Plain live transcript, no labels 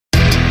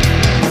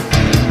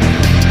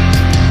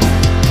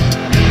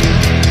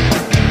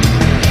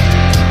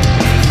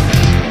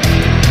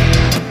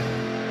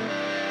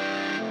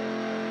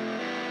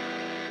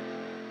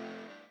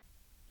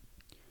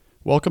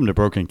Welcome to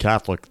Broken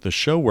Catholic, the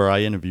show where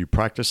I interview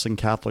practicing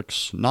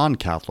Catholics,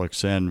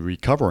 non-Catholics, and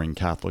recovering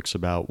Catholics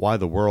about why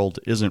the world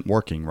isn't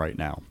working right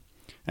now,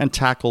 and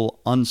tackle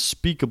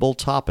unspeakable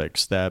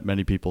topics that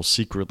many people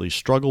secretly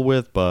struggle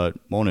with but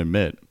won't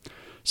admit.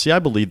 See, I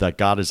believe that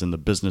God is in the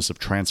business of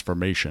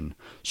transformation,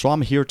 so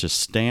I'm here to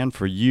stand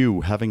for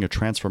you having a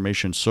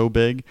transformation so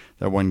big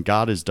that when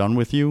God is done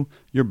with you,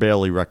 you're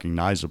barely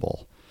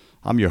recognizable.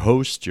 I'm your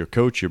host, your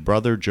coach, your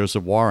brother,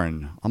 Joseph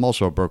Warren. I'm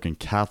also a broken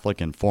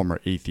Catholic and former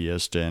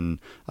atheist, and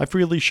I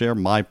freely share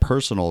my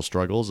personal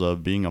struggles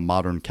of being a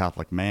modern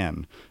Catholic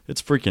man.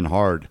 It's freaking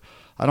hard.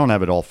 I don't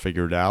have it all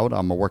figured out.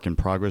 I'm a work in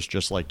progress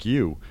just like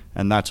you,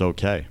 and that's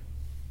okay.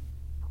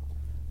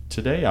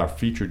 Today, our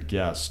featured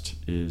guest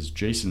is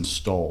Jason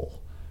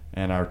Stoll,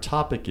 and our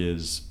topic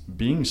is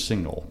being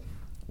single.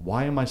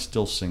 Why am I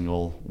still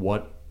single?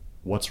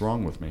 What's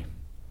wrong with me?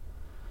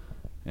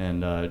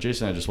 And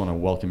Jason, I just want to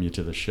welcome you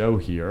to the show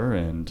here.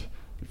 And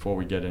before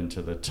we get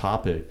into the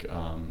topic,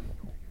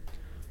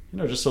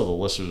 just so the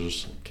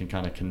listeners can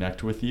kind of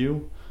connect with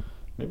you,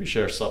 maybe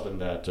share something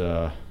that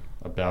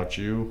about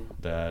you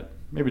that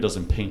maybe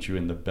doesn't paint you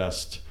in the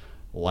best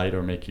light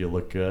or make you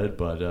look good,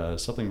 but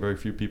something very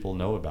few people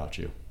know about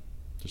you.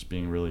 Just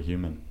being really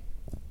human.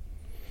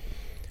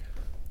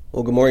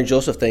 Well, good morning,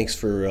 Joseph. Thanks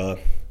for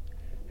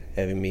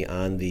having me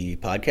on the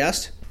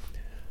podcast.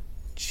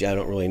 I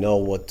don't really know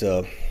what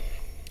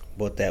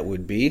that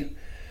would be,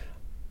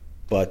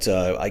 but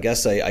I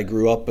guess I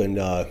grew up in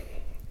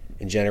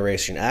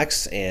Generation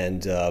X,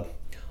 and a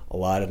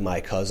lot of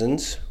my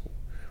cousins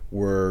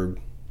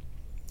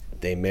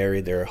they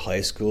married their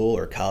high school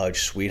or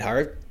college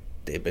sweetheart.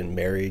 They've been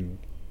married.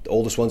 The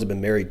oldest ones have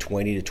been married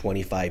 20 to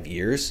 25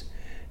 years.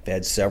 They've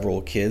had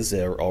several kids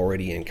that are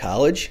already in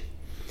college,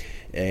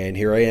 and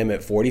here I am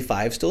at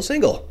 45, still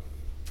single.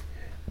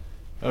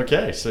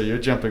 Okay, so you're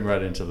jumping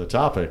right into the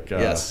topic,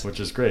 yes, which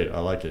is great. I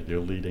like it. You're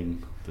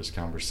leading this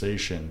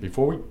conversation.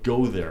 Before we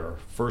go there,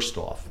 first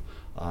off,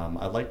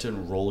 I'd like to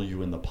enroll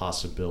you in the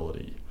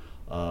possibility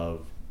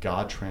of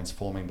God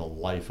transforming the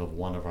life of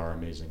one of our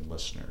amazing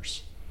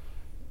listeners.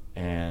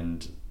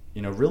 And,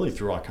 really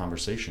through our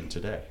conversation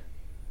today,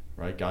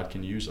 right? God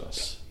can use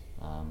us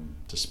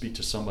to speak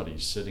to somebody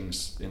sitting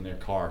in their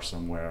car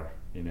somewhere,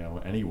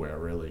 anywhere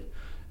really.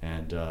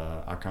 And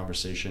our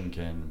conversation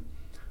can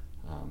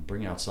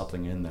bring out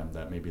something in them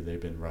that maybe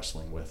they've been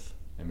wrestling with,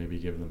 and maybe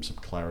give them some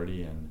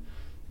clarity and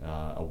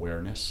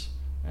awareness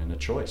and a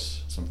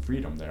choice, some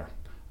freedom there,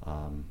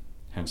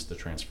 hence the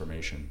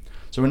transformation.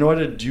 So in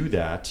order to do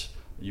that,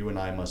 you and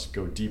I must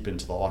go deep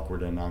into the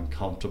awkward and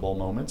uncomfortable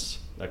moments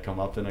that come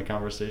up in a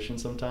conversation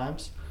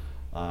sometimes,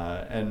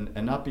 and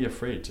not be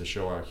afraid to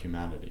show our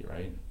humanity,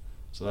 right?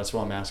 So that's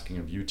what I'm asking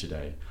of you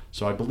today.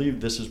 So I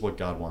believe this is what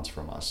God wants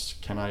from us.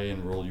 Can I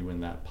enroll you in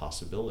that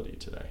possibility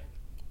today?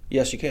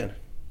 Yes, you can.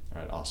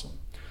 All right, awesome.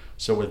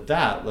 So with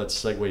that, let's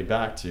segue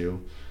back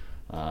to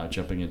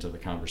jumping into the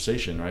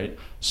conversation, right?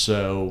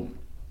 So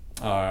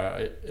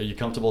are you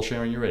comfortable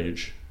sharing your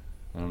age?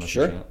 I don't know.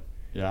 Sure. If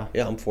yeah?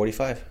 Yeah, I'm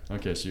 45.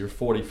 Okay, so you're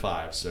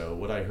 45. So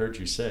what I heard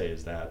you say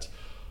is that,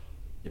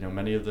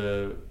 many of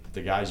the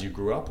guys you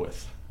grew up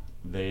with,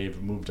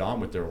 they've moved on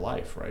with their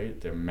life, right?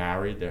 They're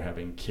married, they're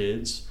having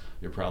kids.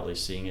 You're probably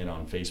seeing it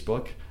on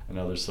Facebook and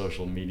other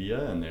social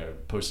media, and they're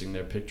posting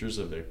their pictures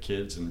of their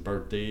kids and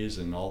birthdays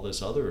and all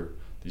these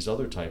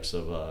other types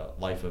of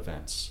life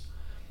events.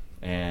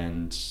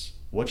 And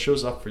what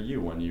shows up for you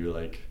when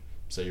you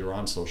say you're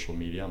on social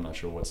media? I'm not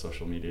sure what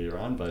social media you're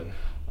on, but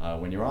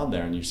when you're on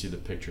there and you see the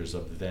pictures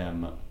of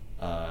them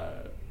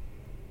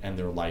and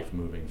their life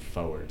moving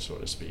forward, so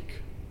to speak,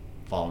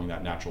 following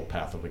that natural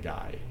path of a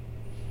guy.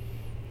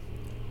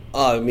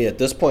 At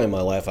this point in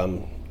my life,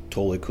 I'm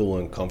totally cool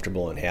and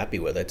comfortable and happy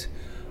with it.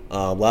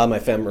 A lot of my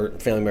family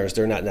members,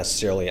 they're not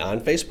necessarily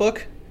on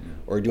Facebook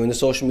or doing the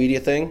social media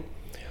thing.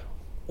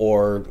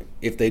 Or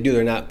if they do,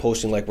 they're not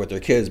posting with their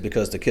kids,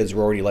 because the kids are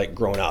already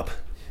grown up.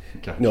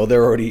 Okay.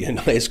 They're already in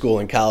high school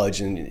and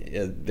college,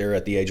 and they're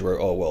at the age where,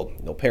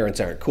 parents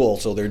aren't cool,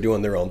 so they're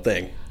doing their own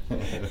thing.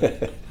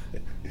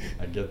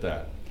 I get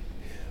that.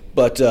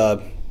 But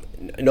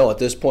at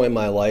this point in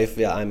my life,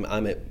 yeah,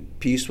 I'm at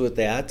peace with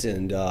that,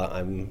 and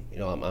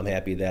I'm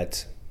happy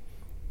that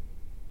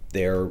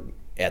they're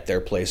at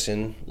their place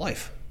in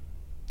life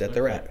that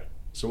they're at.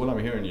 So what I'm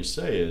hearing you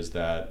say is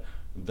that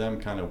them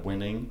kind of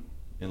winning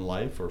in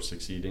life or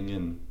succeeding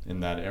in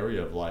that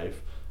area of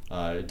life,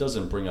 it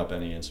doesn't bring up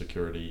any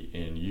insecurity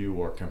in you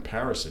or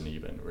comparison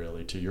even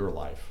really to your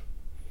life.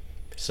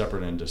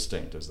 Separate and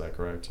distinct, is that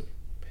correct?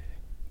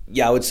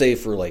 Yeah, I would say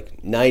for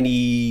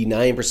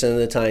 99% of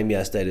the time,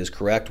 yes, that is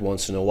correct.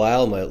 Once in a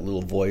while, my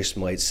little voice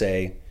might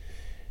say,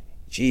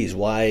 geez,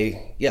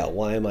 why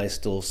am I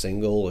still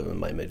single in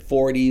my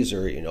mid-40s?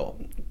 Or,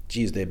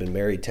 geez, they've been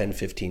married 10,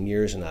 15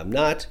 years and I'm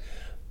not.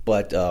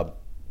 But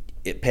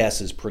it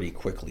passes pretty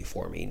quickly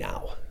for me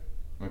now.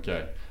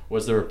 Okay.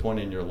 Was there a point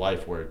in your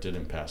life where it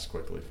didn't pass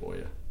quickly for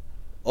you?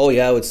 Oh,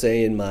 yeah, I would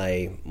say in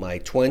my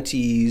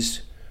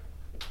 20s,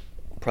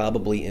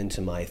 probably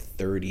into my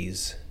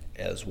 30s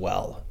as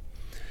well.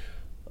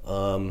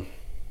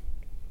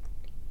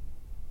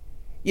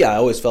 Yeah, I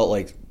always felt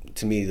like,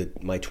 to me,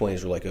 that my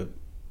 20s were like a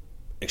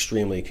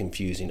extremely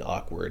confusing,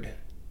 awkward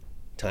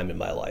time in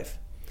my life.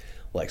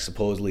 Like,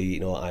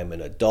 supposedly, I'm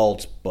an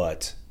adult,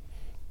 but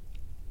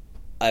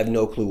I have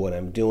no clue what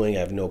I'm doing. I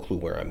have no clue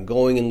where I'm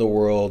going in the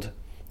world.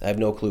 I have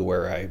no clue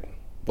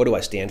what do I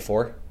stand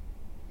for?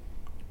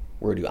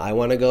 Where do I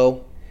want to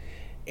go?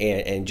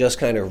 And just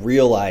kind of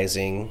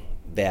realizing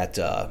that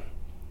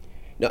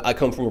I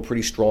come from a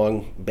pretty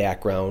strong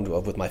background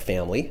with my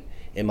family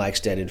and my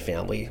extended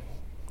family.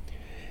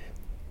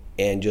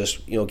 And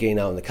just, getting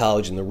out in the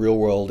college in the real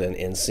world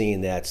and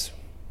seeing that,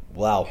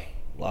 wow,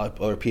 a lot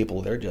of other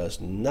people, they're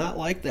just not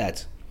like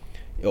that.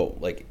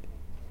 Like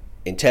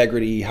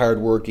integrity,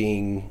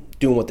 hardworking,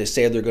 doing what they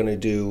say they're going to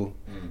do.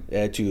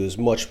 Attitude is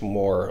much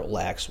more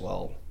lax.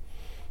 Well,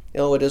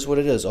 it is what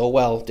it is. Oh,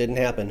 well, it didn't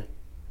happen.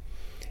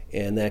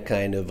 And that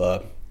kind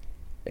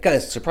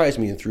of surprised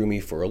me and threw me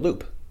for a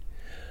loop.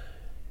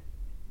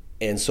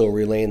 And so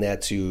relaying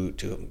that to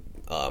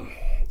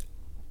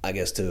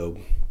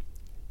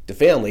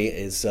family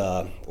is,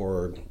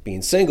 or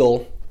being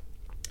single,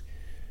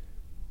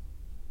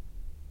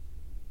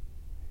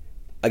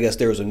 I guess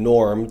there's a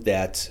norm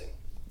that,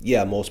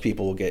 most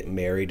people will get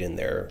married in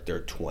their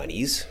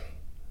 20s.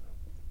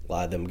 A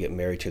lot of them get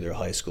married to their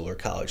high school or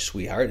college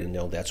sweetheart, and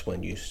that's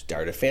when you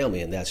start a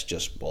family, and that's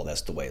just,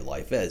 that's the way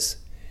life is.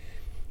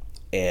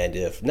 And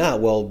if not,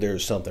 well,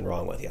 there's something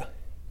wrong with you.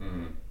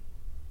 Mm-hmm.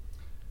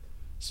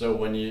 So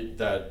when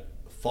that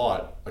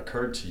thought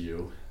occurred to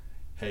you,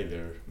 hey,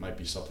 there might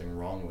be something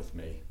wrong with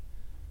me,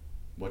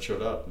 what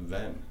showed up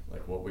then?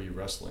 Like, what were you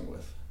wrestling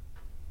with?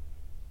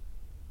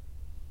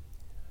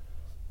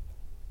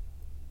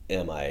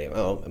 Am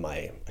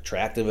I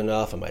attractive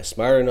enough? Am I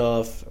smart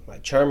enough? Am I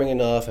charming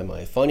enough? Am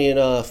I funny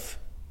enough?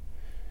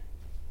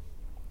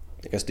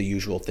 I guess the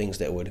usual things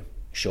that would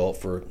show up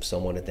for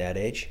someone at that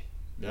age.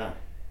 Yeah.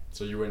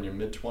 So you were in your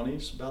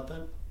mid-20s about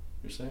then,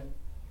 you're saying?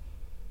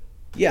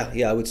 Yeah,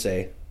 I would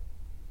say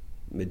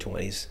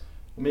mid-20s.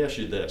 Let me ask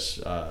you this.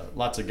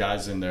 Lots of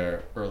guys in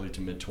their early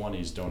to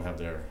mid-20s don't have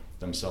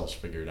themselves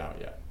figured out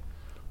yet.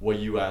 Were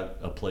you at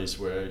a place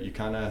where you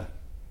kind of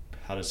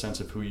had a sense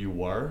of who you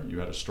were? You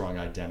had a strong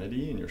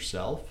identity in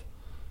yourself?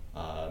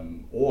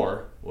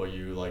 Or were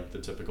you like the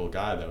typical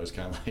guy that was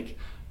kind of like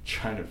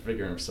trying to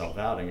figure himself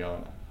out and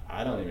going,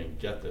 I don't even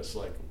get this.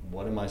 Like,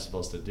 what am I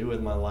supposed to do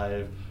with my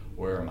life?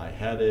 Where am I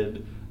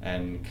headed?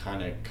 And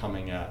kind of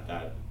coming at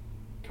that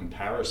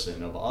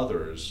comparison of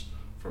others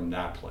from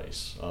that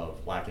place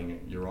of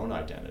lacking your own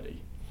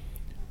identity.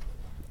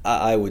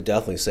 I would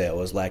definitely say I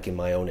was lacking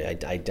my own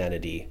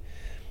identity.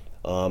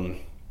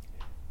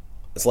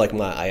 It's like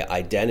my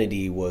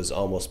identity was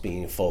almost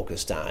being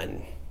focused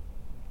on,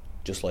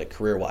 just like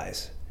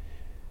career-wise.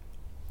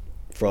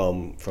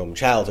 From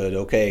childhood,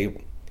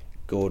 okay,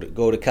 go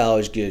to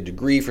college, get a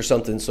degree for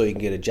something so you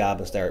can get a job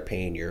and start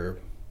paying your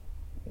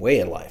way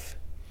in life.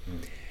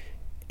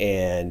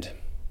 And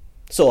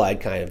so I'd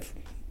kind of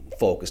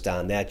focused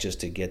on that just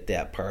to get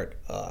that part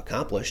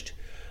accomplished,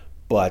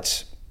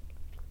 but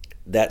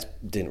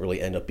that didn't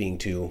really end up being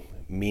too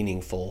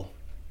meaningful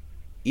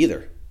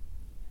either.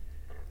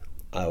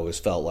 I always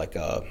felt like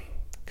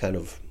kind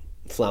of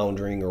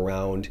floundering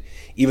around,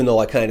 even though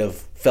I kind of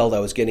felt I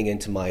was getting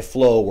into my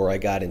flow where I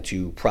got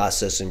into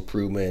process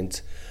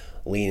improvement,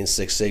 Lean and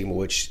Six Sigma,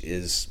 which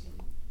is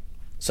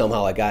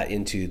somehow I got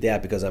into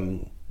that because I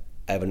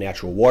have a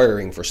natural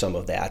wiring for some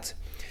of that.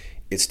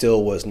 It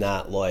still was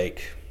not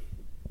like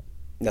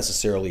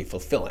necessarily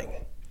fulfilling.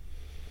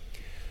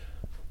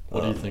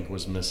 What do you think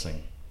was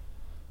missing?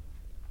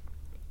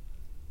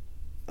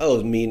 I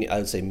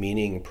would say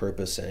meaning,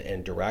 purpose,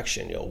 and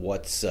direction.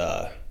 What's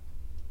I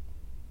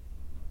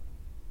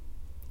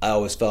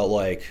always felt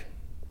like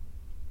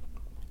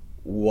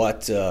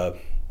what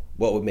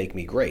would make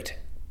me great.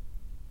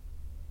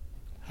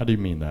 How do you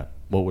mean that?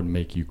 What would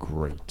make you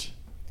great?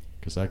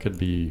 Because that could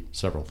be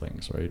several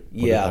things, right? What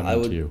Yeah, did that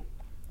mean to you?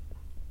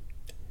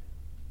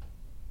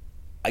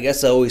 I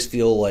guess I always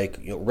feel like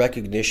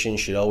recognition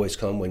should always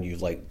come when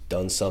you've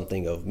done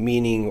something of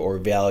meaning or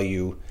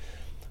value,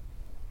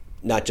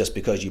 not just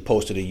because you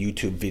posted a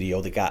YouTube video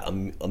that got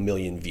a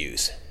million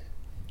views.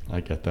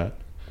 I get that.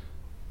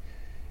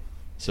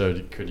 So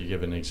could you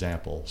give an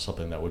example,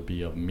 something that would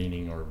be of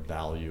meaning or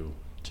value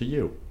to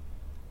you,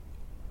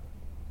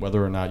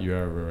 whether or not you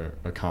ever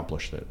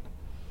accomplished it?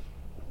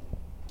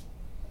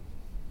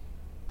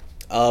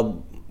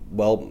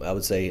 Well, I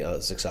would say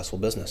a successful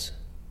business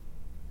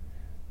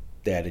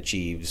that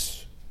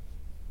achieves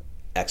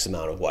X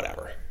amount of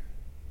whatever.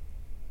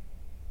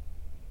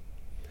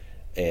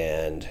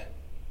 And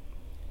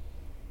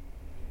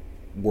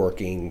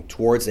working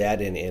towards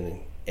that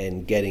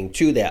and getting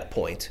to that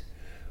point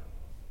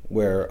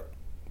where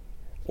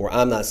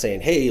I'm not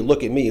saying, hey,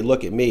 look at me,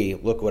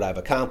 look what I've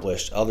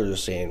accomplished. Others are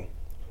saying,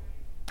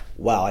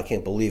 wow, I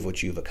can't believe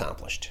what you've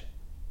accomplished.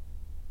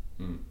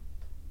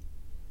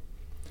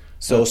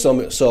 So some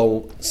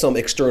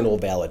external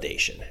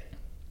validation.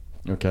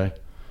 Okay.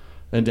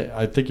 And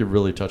I think you're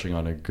really touching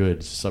on a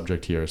good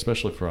subject here,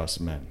 especially for us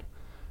men,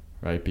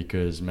 right?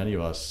 Because many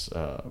of us,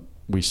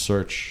 we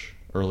search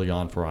early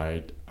on for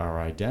our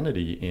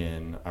identity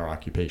in our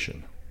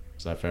occupation.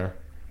 Is that fair?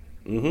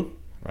 Mm-hmm.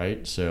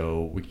 Right?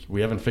 So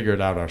we haven't figured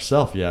out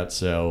ourselves yet,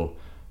 so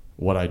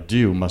what I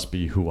do must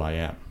be who I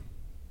am.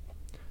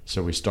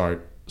 So we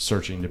start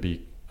searching to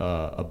be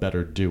a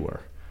better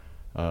doer,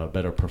 a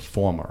better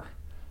performer,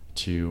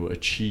 to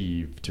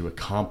achieve, to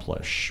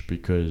accomplish,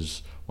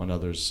 because when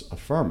others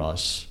affirm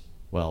us,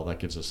 well, that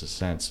gives us a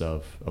sense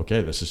of,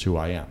 okay, this is who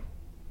I am.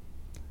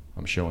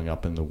 I'm showing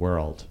up in the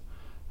world.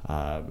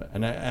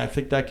 And I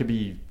think that could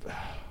be,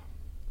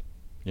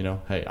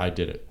 hey, I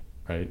did it,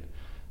 right?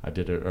 I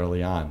did it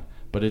early on.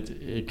 But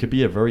it could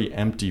be a very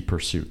empty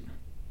pursuit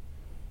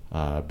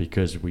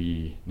because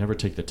we never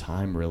take the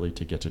time really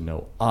to get to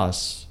know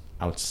us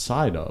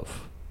outside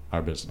of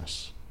our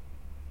business,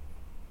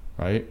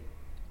 right?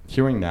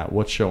 Hearing that,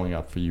 what's showing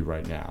up for you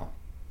right now,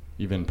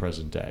 even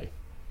present day?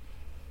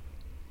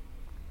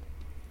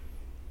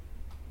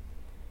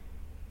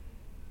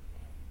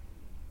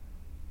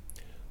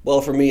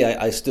 Well, for me,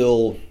 I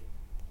still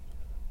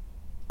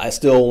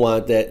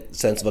want that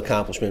sense of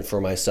accomplishment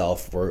for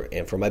myself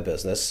and for my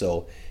business.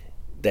 So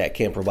that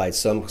can provide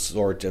some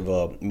sort of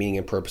a meaning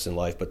and purpose in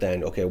life. But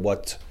then, okay,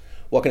 what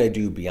can I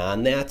do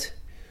beyond that?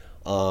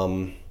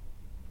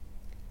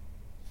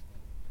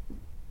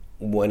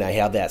 When I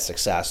have that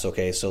success,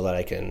 okay, so that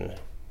I can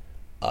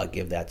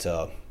give that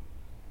so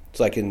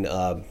I can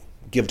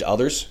give to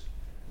others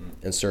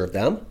and serve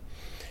them.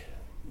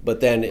 But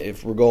then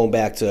if I'm getting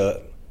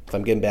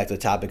back to the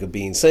topic of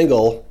being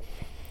single,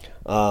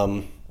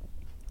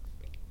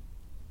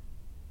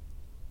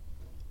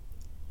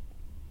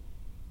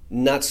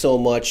 not so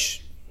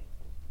much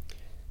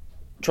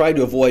try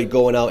to avoid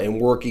going out and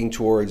working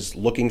towards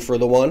looking for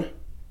the one.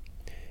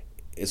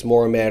 It's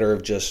more a matter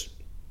of just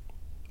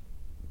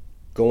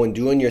going,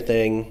 doing your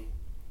thing,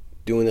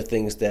 doing the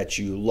things that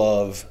you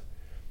love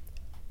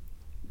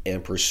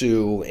and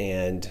pursue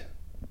and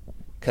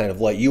kind of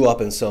light you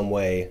up in some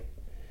way,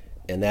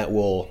 and that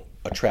will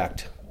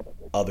attract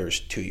others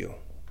to you.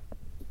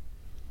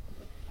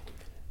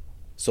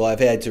 So I've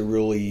had to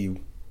really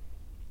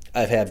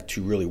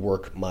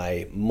work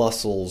my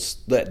muscles,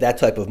 that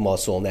type of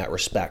muscle in that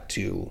respect,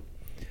 to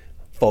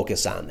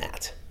focus on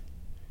that.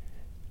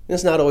 And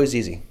it's not always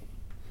easy,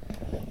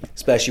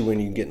 especially when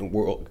you get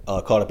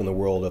caught up in the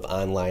world of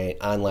online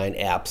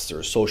apps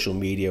or social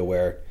media,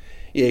 where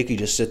you could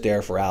just sit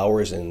there for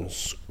hours and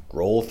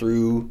scroll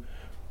through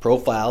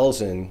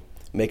profiles and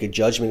make a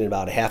judgment in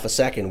about a half a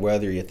second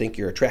whether you think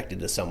you're attracted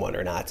to someone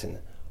or not. And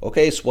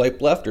okay,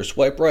 swipe left or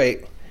swipe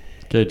right.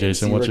 Okay,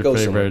 Jason, what's your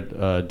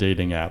favorite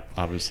dating app?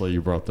 Obviously,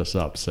 you brought this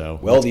up, so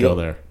let's go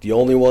there. The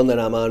only one that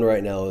I'm on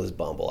right now is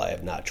Bumble. I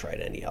have not tried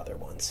any other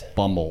ones.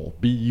 Bumble,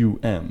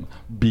 B-U-M-B-L-E,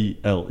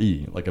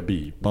 like a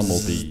bee,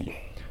 Bumblebee.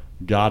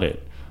 Got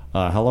it.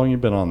 How long have you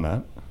been on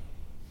that?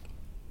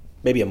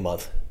 Maybe a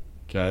month.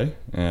 Okay,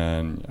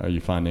 and are you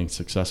finding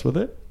success with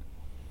it?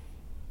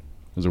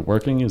 Is it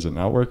working? Is it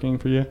not working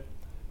for you?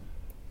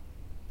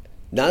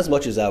 Not as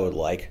much as I would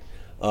like.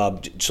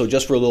 So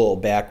just for a little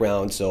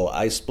background, so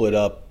I split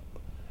up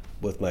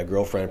with my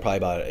girlfriend probably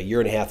about a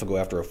year and a half ago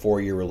after a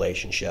 4-year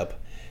relationship.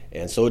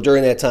 And so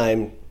during that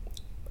time,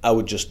 I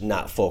would just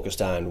not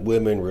focused on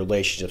women,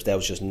 relationships. That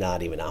was just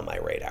not even on my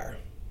radar.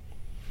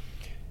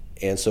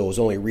 And so it was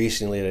only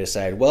recently that I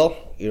decided, well,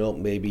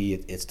 maybe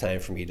it's time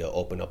for me to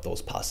open up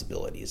those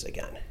possibilities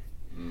again.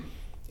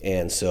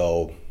 And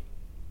so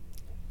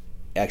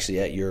actually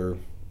at your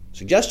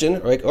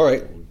suggestion, like, all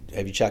right,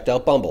 have you checked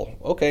out Bumble?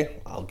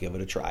 Okay, I'll give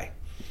it a try.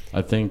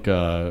 I think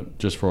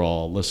just for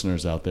all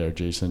listeners out there,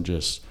 Jason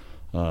just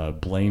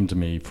blamed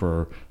me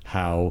for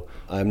how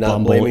I'm not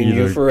Bumble blaming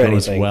you for goes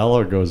anything. well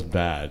or goes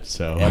bad.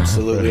 So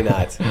Absolutely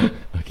not.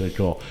 Okay,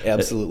 cool.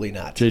 Absolutely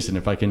not. Jason,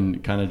 if I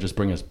can kind of just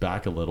bring us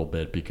back a little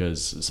bit,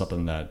 because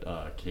something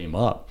that came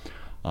up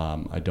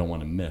I don't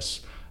want to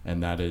miss,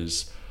 and that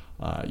is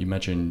you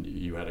mentioned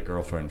you had a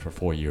girlfriend for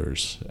 4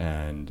 years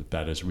and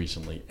that has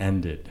recently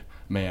ended.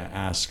 May I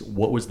ask,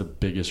 what was the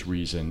biggest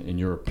reason, in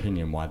your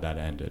opinion, why that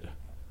ended?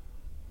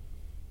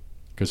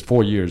 Because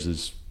 4 years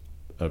is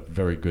a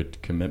very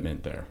good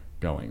commitment there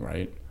going,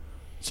 right?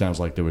 Sounds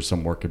like there was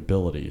some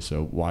workability.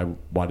 So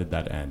why did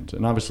that end?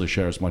 And obviously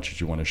share as much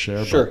as you want to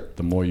share. Sure. But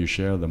the more you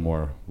share, the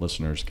more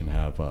listeners can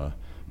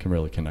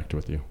really connect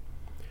with you.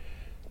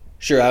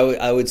 Sure.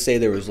 I would say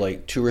there was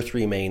like 2 or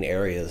 3 main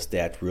areas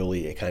that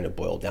really it kind of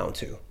boiled down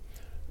to.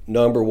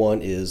 Number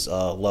one is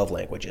love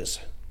languages.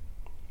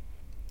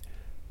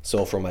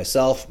 So for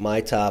myself,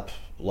 my top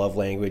love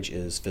language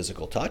is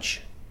physical touch,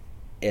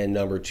 and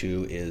number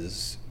 2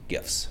 is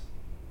gifts.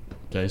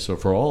 Okay, so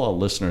for all our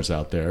listeners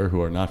out there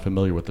who are not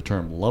familiar with the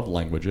term love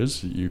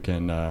languages, you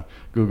can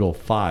Google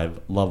 5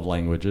 love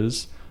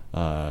languages.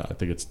 I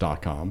think it's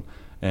 .com.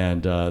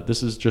 And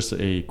this is just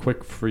a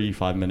quick, free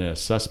 5-minute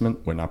assessment.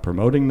 We're not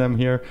promoting them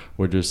here.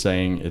 We're just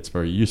saying it's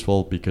very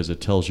useful because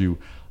it tells you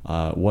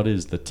what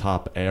is the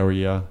top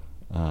area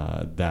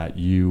that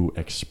you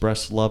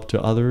express love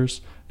to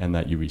others and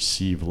that you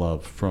receive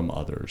love from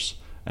others.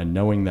 And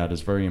knowing that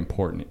is very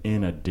important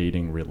in a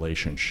dating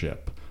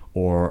relationship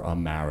or a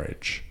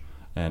marriage.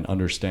 and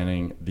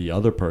understanding the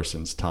other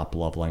person's top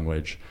love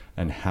language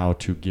and how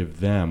to give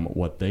them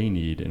what they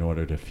need in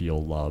order to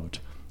feel loved,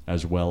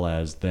 as well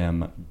as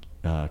them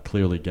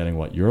clearly getting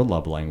what your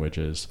love language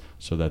is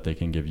so that they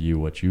can give you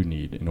what you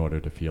need in order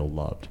to feel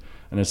loved.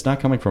 And it's not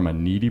coming from a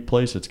needy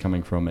place, it's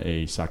coming from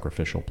a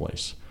sacrificial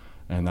place.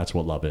 And that's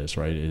what love is,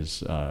 right?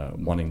 Is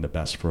wanting the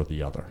best for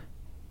the other.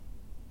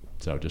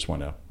 So just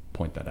want to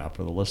point that out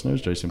for the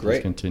listeners. Jason, Great.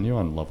 Please continue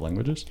on love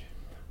languages.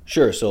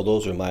 Sure. So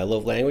those are my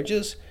love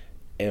languages.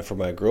 And for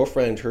my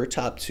girlfriend, her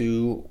top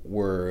two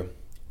were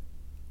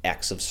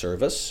acts of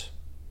service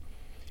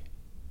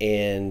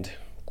and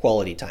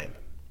quality time.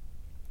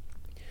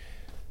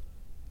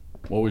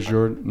 What was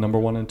your number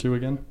 1 and 2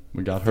 again?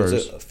 We got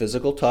hers.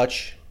 Physical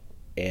touch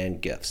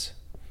and gifts.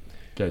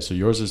 Okay, so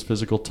yours is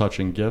physical touch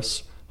and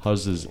gifts.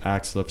 Hers is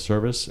acts of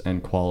service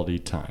and quality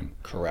time.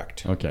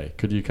 Correct. Okay,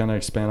 could you kind of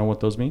expand on what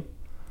those mean?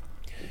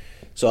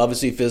 So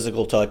obviously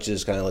physical touch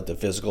is kind of like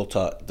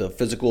the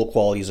physical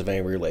qualities of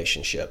any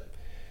relationship.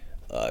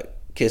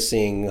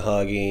 Kissing,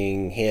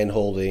 hugging,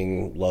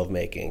 hand-holding,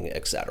 love-making,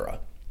 etc.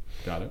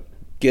 Got it.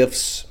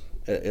 Gifts,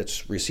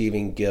 it's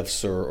receiving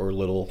gifts or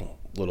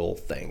little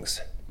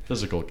things.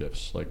 Physical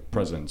gifts, like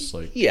presents,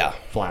 like Yeah.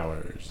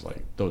 flowers,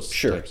 like those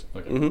Sure. types.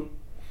 Okay. Mm-hmm.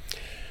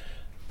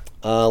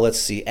 Let's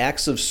see.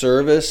 Acts of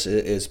service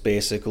is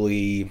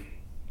basically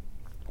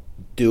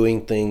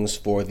doing things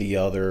for the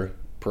other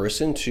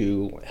person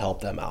to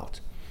help them out.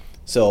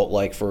 So,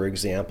 like for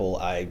example,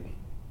 I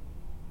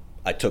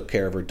took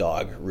care of her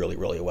dog really,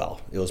 really well.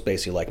 It was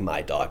basically like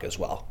my dog as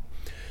well.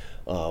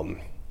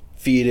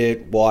 Feed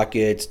it, walk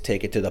it,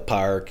 take it to the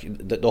park,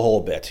 the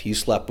whole bit. He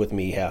slept with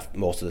me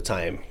most of the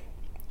time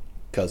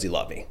because he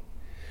loved me.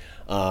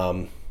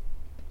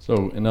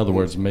 So, in other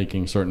words,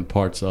 making certain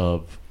parts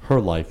of her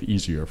life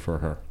easier for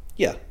her.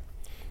 Yeah.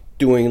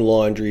 Doing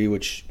laundry,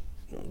 which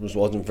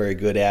wasn't very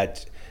good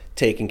at,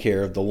 taking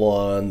care of the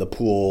lawn, the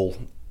pool,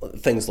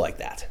 things like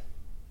that.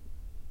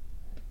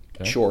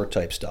 Okay. Chore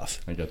type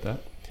stuff. I get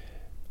that.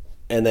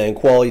 And then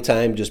quality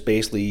time, just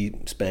basically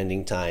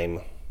spending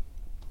time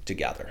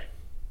together.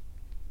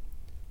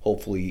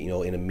 Hopefully,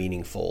 in a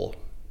meaningful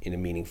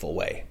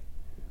way.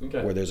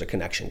 Okay. Where there's a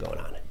connection going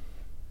on.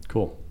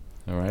 Cool.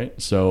 All right.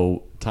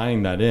 So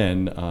tying that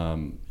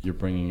in, you're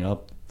bringing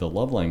up the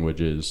love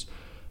languages.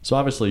 So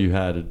obviously you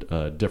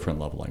had different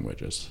love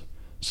languages.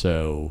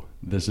 So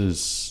this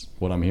is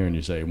what I'm hearing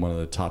you say, one of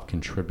the top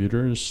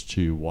contributors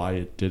to why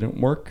it didn't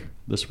work,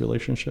 this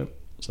relationship.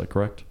 Is that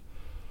correct?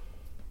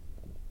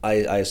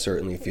 I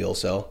certainly feel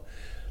so.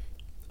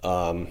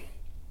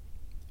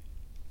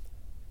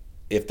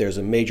 If there's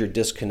a major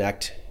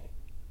disconnect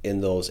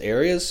in those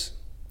areas,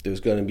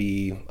 there's going to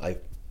be,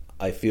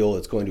 I feel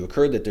it's going to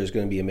occur that there's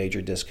going to be a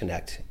major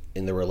disconnect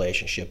in the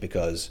relationship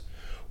because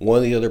one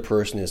or the other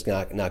person is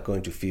not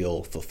going to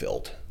feel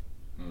fulfilled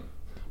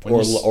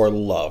or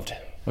loved.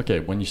 Okay,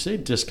 when you say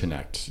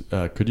disconnect,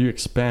 could you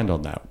expand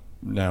on that?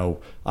 Now,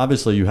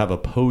 obviously you have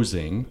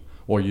opposing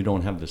or you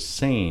don't have the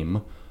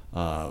same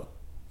love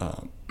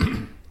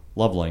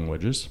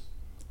languages,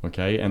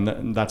 okay?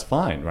 And that's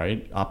fine,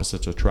 right?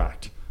 Opposites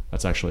attract.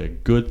 That's actually a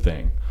good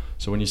thing.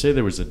 So when you say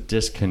there was a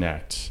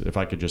disconnect, if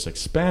I could just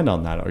expand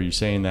on that, are you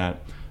saying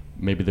that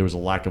maybe there was a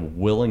lack of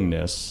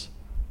willingness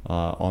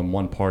on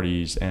one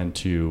party's end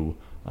to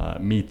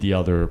meet the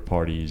other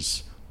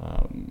party's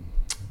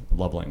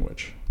love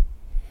language?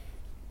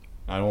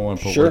 I don't want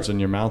to put words in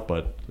your mouth,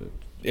 but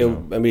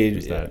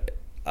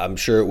I'm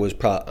sure it was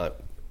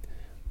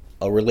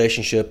a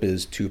relationship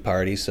is two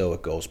parties, so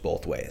it goes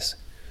both ways.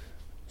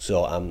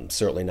 So I'm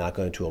certainly not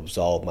going to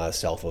absolve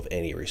myself of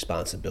any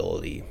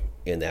responsibility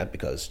in that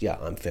because,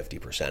 I'm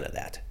 50% of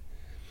that.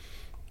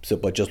 So,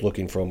 but just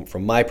looking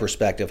from my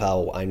perspective,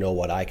 how I know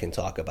what I can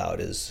talk about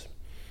is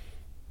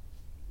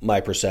my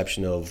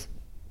perception of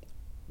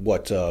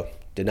what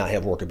did not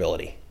have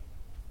workability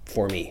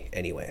for me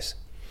anyways.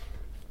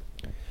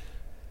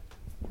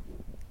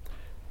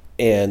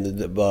 And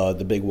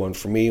the big one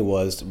for me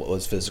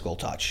was physical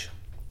touch.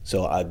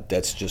 So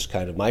that's just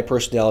kind of my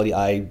personality.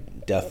 I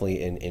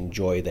definitely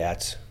enjoy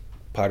that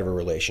part of a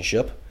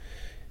relationship.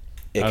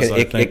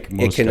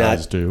 Most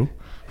guys do.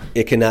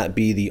 It cannot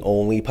be the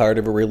only part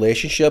of a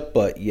relationship,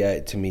 but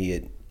to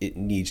me, it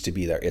needs to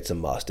be there. It's a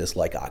must. It's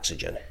like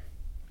oxygen.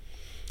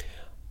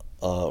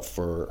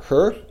 For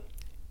her,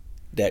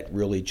 that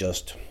really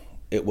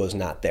it was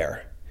not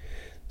there.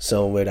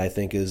 Some of it I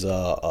think is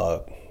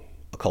a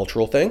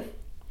cultural thing.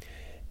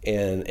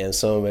 And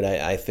some of it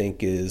I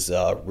think is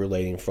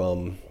relating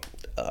from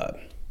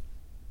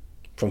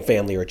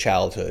family or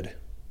childhood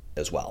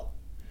as well.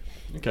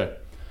 Okay.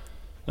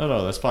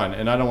 No, that's fine.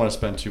 And I don't want to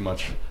spend too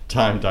much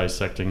time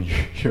dissecting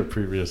your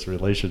previous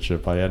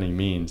relationship by any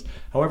means.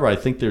 However, I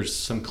think there's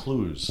some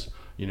clues,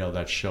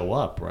 that show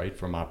up, right,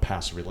 from our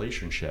past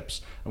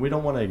relationships. And we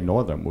don't want to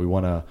ignore them. We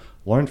want to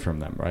learn from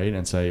them, right,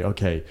 and say,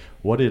 okay,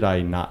 what did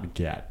I not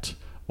get?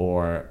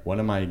 Or what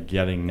am I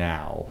getting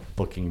now,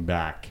 looking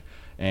back?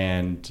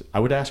 And I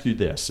would ask you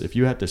this. If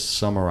you had to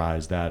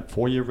summarize that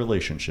 4-year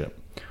relationship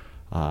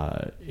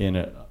in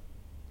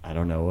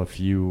a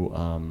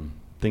few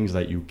things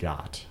that you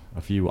got,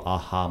 a few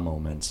aha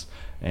moments,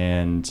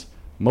 and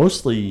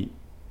mostly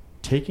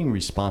taking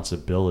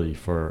responsibility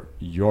for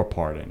your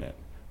part in it,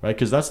 right?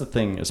 Because that's the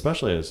thing,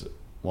 especially as,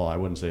 well, I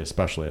wouldn't say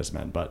especially as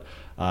men, but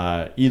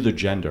either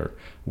gender,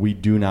 we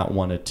do not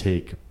want to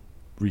take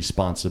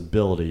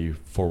responsibility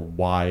for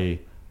why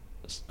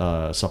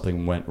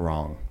something went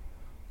wrong,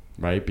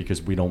 right?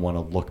 Because we don't want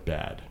to look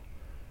bad,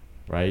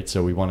 right?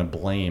 So we want to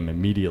blame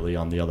immediately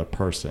on the other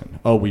person.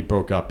 Oh, we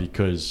broke up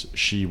because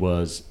she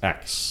was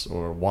X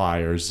or Y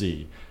or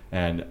Z,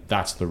 and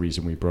that's the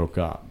reason we broke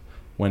up.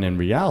 When in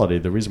reality,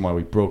 the reason why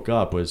we broke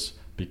up was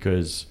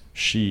because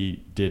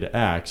she did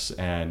X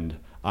and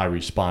I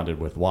responded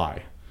with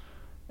Y.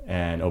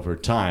 And over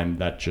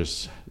time,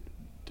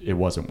 it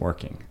wasn't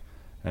working.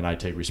 And I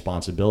take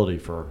responsibility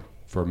for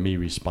me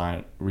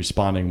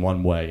responding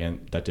one way,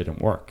 and that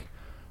didn't work,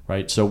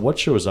 right? So what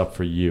shows up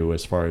for you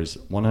as far as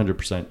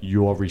 100%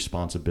 your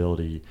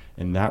responsibility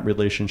in that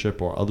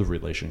relationship or other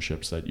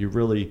relationships that you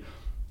really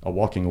are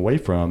walking away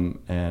from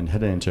and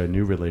heading into a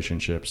new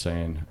relationship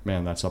saying,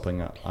 man, that's something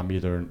that I'm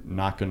either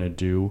not going to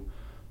do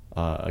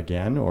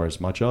again or as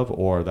much of,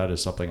 or that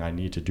is something I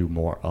need to do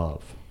more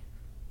of?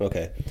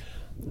 Okay.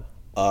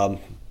 Well,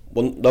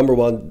 number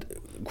one,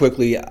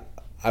 quickly,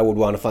 I would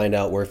want to find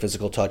out where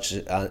physical touch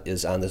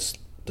is on this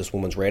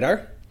woman's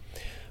radar.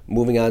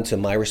 Moving on to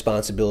my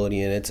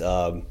responsibility in it,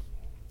 I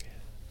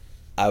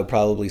would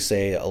probably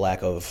say a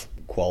lack of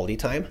quality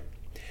time.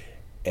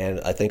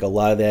 And I think a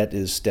lot of that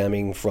is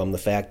stemming from the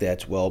fact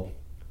that, well,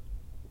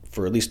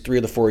 for at least 3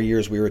 of the 4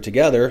 years we were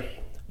together,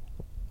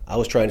 I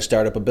was trying to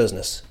start up a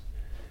business.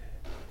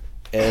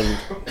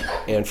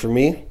 And for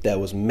me, that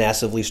was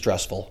massively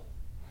stressful.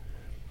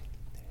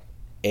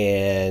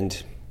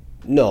 And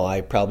no,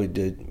 I probably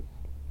did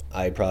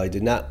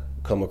not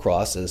come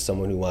across as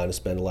someone who wanted to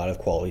spend a lot of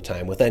quality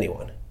time with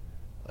anyone.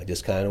 I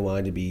just kind of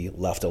wanted to be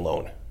left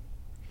alone.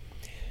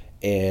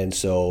 And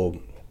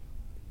so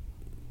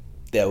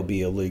that would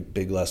be a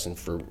big lesson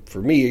for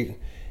me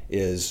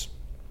is,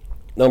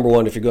 number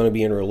one, if you're going to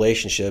be in a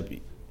relationship,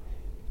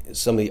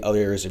 some of the other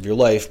areas of your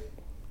life,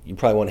 you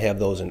probably want to have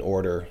those in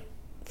order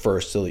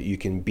first so that you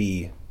can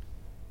be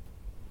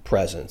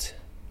present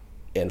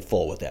and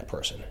full with that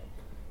person.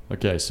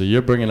 Okay, so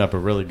you're bringing up a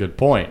really good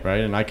point, right?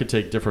 And I could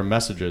take different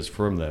messages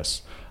from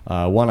this.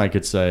 One, I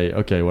could say,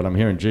 okay, what I'm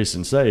hearing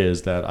Jason say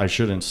is that I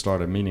shouldn't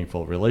start a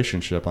meaningful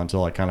relationship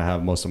until I kind of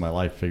have most of my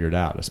life figured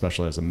out,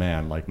 especially as a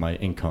man, like my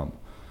income,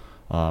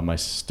 my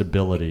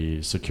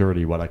stability,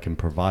 security, what I can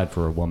provide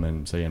for a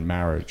woman, say in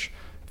marriage,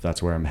 if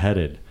that's where I'm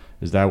headed.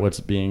 Is that what's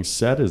being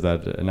said? Is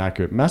that an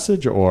accurate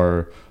message,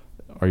 or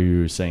are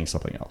you saying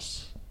something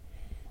else?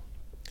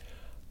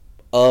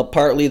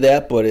 Partly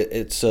that, but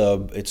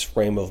it's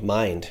frame of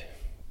mind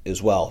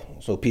as well.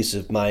 So peace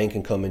of mind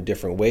can come in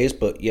different ways,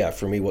 but yeah,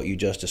 for me, what you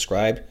just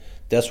described,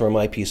 that's where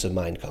my peace of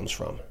mind comes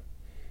from,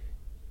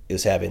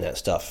 is having that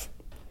stuff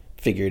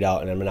figured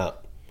out, and I'm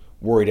not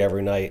worried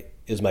every night,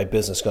 is my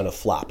business going to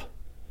flop?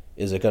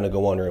 Is it going to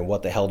go under, and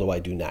what the hell do I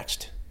do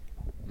next?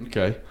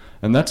 Okay.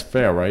 And that's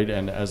fair, right?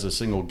 And as a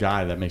single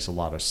guy, that makes a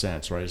lot of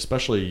sense, right?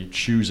 Especially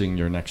choosing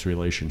your next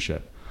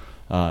relationship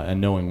and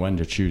knowing when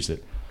to choose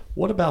it.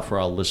 What about for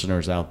our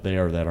listeners out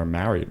there that are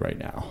married right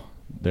now?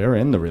 They're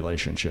in the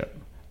relationship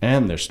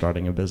and they're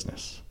starting a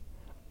business,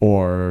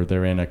 or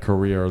they're in a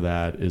career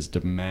that is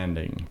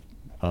demanding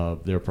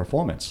of their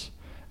performance,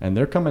 and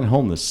they're coming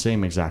home the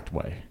same exact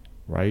way,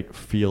 right?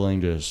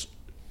 Feeling just,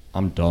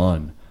 I'm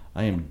done.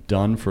 I am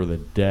done for the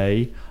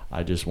day.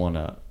 I just want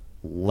to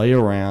lay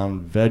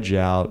around, veg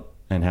out,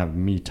 and have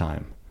me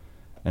time.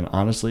 And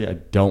honestly, I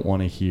don't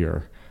want to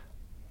hear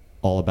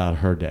all about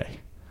her day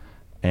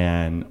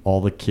and all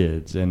the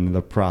kids and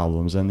the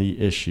problems and the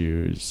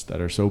issues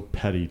that are so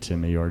petty to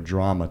me or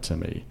drama to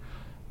me.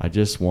 I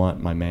just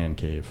want my man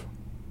cave.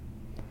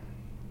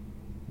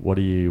 What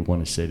do you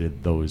want to say to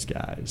those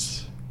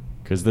guys?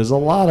 Because there's a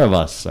lot of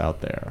us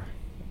out there.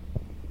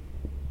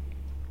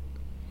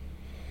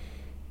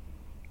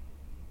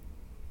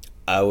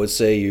 I would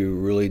say you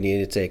really need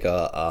to take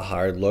a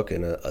hard look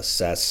and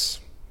assess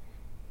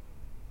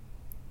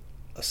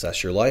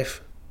your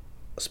life,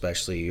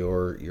 especially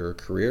your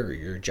career,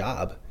 your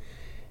job,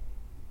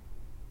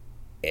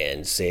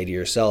 and say to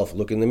yourself,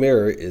 look in the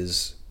mirror,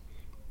 is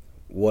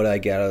what I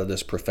get out of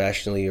this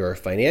professionally or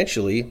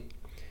financially,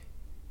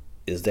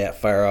 is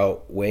that far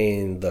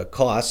outweighing the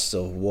costs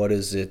of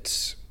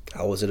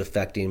how is it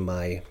affecting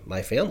my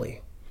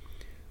family,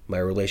 my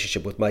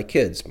relationship with my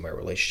kids, my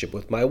relationship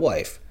with my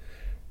wife,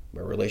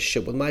 my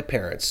relationship with my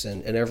parents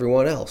and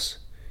everyone else.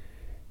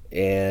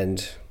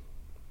 And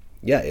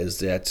yeah,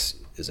 is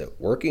it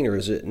working or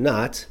is it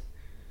not?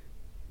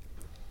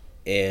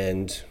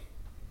 And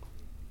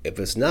if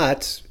it's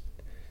not,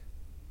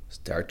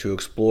 start to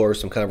explore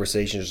some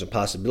conversations and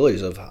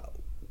possibilities of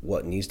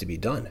what needs to be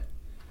done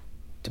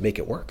to make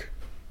it work.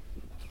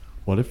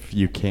 What if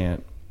you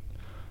can't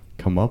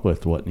come up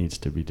with what needs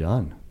to be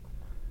done?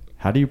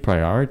 How do you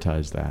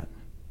prioritize that?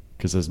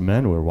 Because as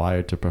men, we're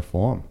wired to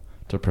perform,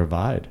 to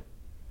provide.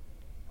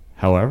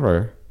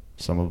 However,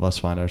 some of us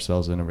find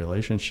ourselves in a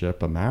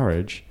relationship, a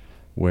marriage,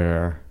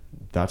 where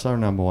that's our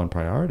number one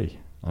priority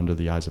under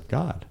the eyes of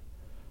God.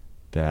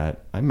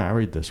 That I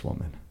married this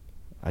woman.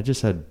 I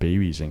just had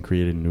babies and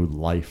created a new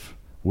life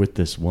with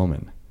this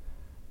woman.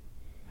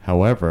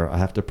 However, I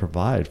have to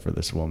provide for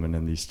this woman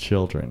and these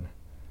children.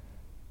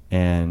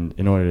 And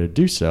in order to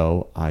do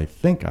so, I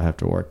think I have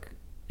to work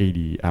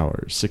 80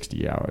 hours,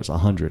 60 hours,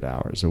 100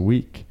 hours a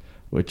week,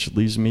 which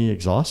leaves me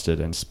exhausted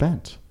and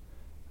spent.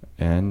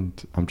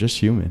 And I'm just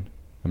human.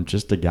 I'm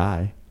just a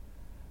guy.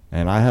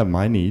 And I have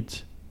my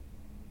needs.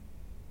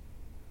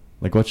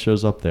 Like, what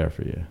shows up there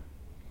for you?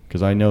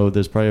 Because I know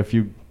there's probably a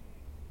few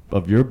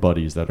of your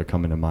buddies that are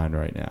coming to mind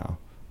right now,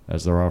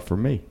 as there are for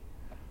me.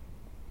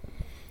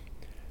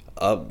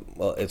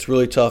 Well, it's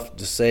really tough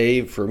to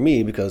say for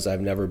me because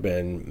I've never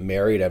been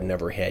married. I've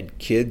never had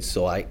kids,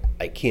 so I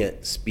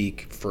can't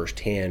speak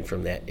firsthand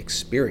from that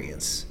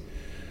experience.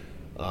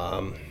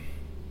 I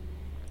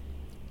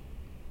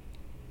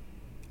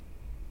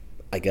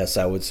guess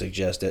I would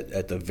suggest that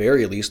at the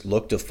very least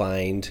look to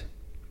find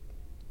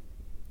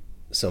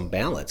some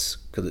balance,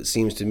 because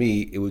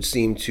it would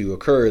seem to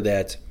occur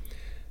that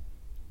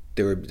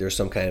there's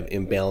some kind of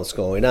imbalance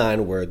going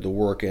on where the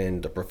work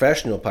and the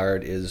professional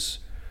part is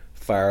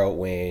far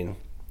outweighing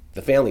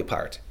the family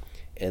part,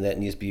 and that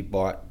needs to be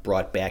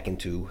brought back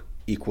into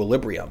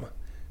equilibrium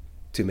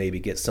to maybe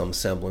get some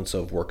semblance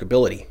of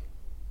workability.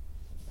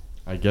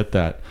 I get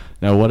that.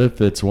 Now, what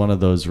if it's one of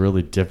those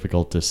really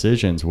difficult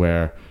decisions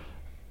where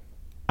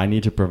I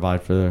need to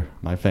provide for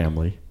my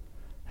family?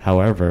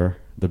 However,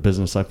 the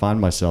business I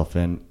find myself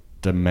in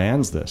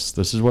demands this.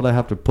 This is what I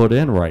have to put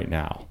in right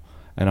now.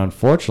 And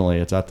unfortunately,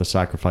 it's at the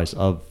sacrifice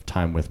of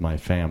time with my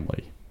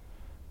family.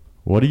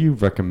 What do you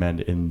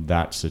recommend in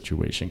that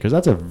situation? Because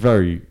that's a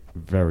very,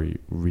 very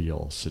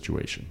real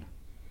situation.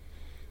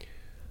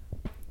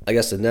 I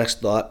guess the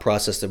next thought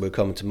process that would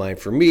come to mind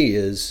for me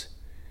is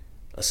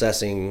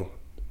assessing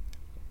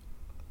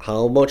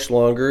how much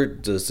longer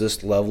does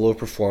this level of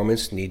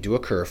performance need to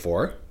occur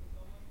for?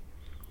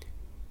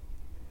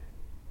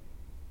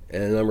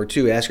 And number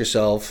two, ask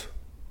yourself,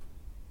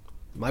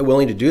 am I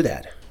willing to do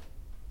that?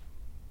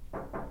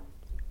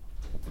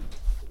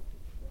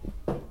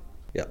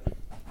 Yep.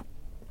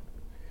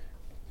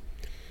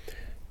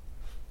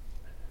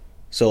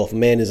 So if a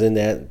man is in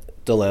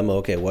that dilemma,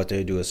 okay, what do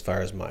I do as far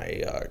as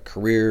my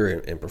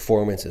career and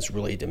performance is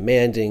really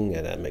demanding,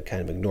 and I'm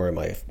kind of ignoring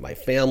my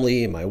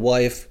family and my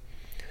wife?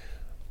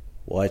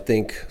 Well, I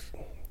think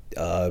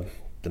the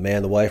man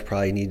and the wife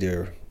probably need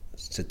to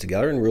sit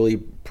together and really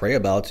pray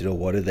about,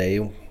 what do they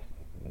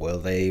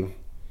want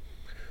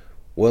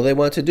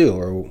to do,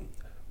 or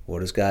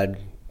what is God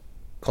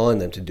calling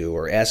them to do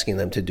or asking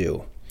them to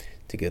do,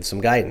 to give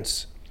some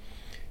guidance.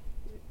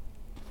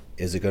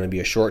 Is it going to be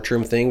a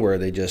short-term thing where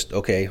they just,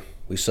 okay,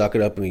 we suck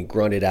it up and we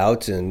grunt it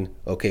out, and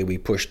okay, we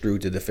push through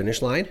to the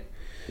finish line,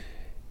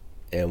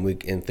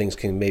 and things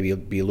can maybe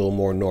be a little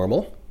more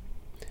normal?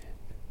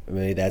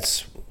 Maybe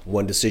that's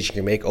one decision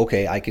you can make.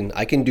 Okay, I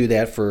can do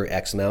that for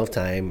X amount of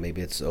time.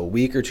 Maybe it's a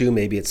week or two,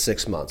 maybe it's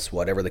 6 months,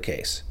 whatever the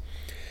case.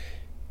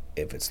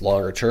 If it's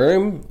longer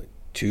term,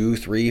 2,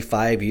 3,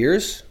 5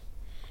 years,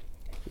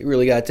 you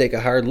really got to take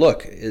a hard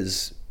look.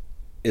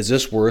 Is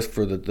this worth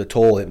for the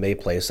toll it may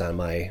place on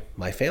my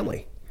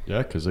family?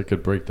 Yeah, because it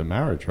could break the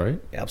marriage, right?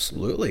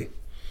 Absolutely.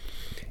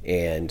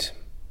 And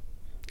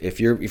if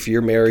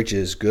your marriage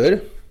is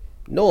good,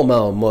 no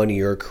amount of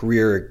money or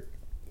career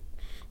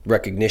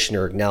recognition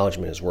or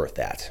acknowledgement is worth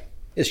that.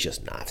 It's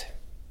just not.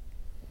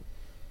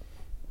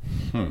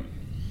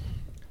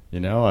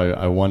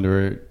 I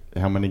wonder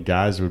how many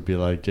guys would be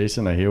like,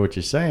 Jason, I hear what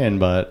you're saying,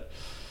 but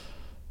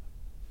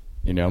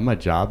my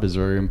job is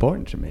very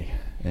important to me.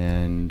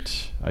 And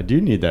I do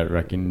need that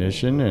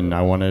recognition, and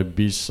I want to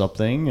be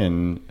something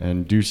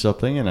and do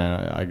something, and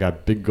I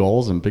got big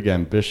goals and big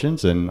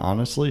ambitions, and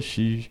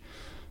honestly,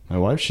 my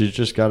wife, she's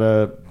just got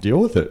to deal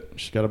with it.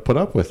 She's got to put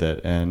up with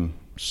it and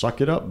suck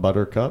it up,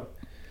 buttercup.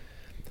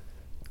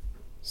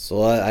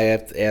 So I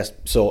have to ask,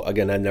 so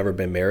again, I've never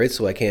been married,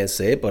 so I can't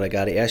say it, but I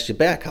got to ask you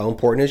back, how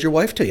important is your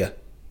wife to you?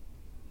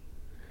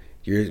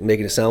 You're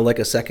making it sound like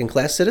a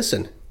second-class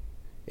citizen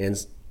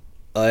and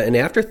an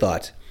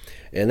afterthought.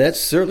 And that's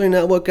certainly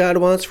not what God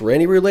wants for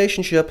any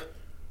relationship.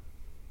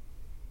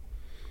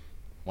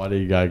 Why do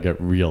you gotta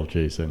get real,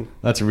 Jason?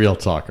 That's real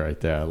talk right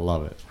there. I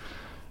love it.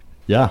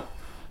 Yeah.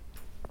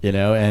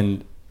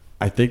 And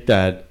I think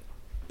that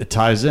it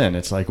ties in.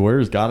 It's like, where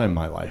is God in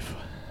my life?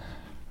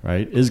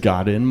 Right? Is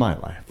God in my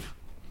life?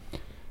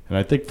 And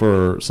I think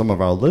for some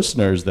of our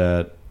listeners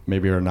that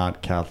maybe are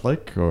not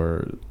Catholic,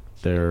 or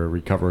they're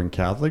recovering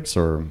Catholics,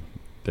 or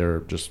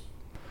they're just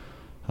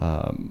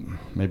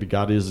maybe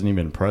God isn't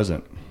even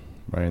present,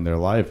 right, in their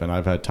life. And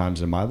I've had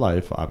times in my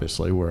life,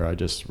 obviously, where I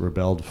just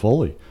rebelled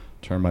fully,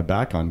 turned my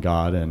back on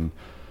God, and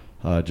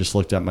just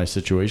looked at my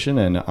situation,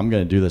 and I'm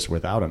going to do this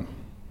without him.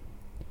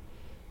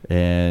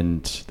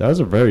 And that was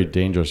a very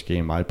dangerous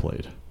game I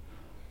played,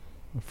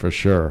 for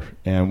sure.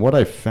 And what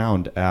I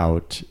found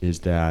out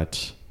is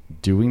that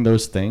doing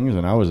those things,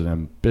 and I was an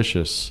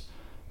ambitious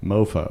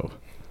mofo,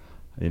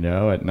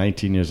 At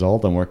 19 years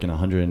old, I'm working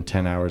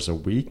 110 hours a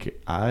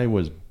week. I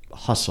was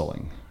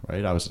hustling,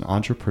 right? I was an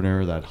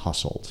entrepreneur that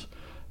hustled,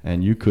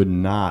 and you could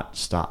not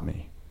stop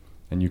me,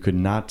 and you could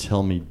not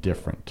tell me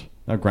different.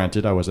 Now,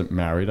 granted, I wasn't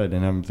married. I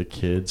didn't have the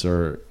kids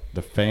or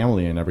the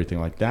family and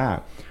everything like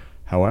that.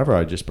 However,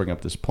 I just bring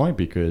up this point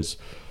because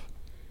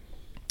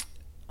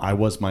I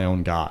was my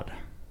own God.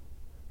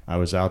 I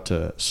was out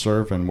to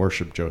serve and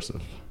worship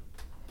Joseph.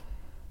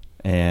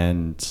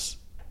 And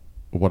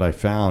what I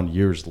found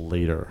years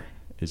later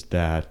is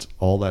that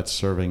all that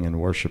serving and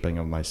worshiping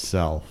of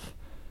myself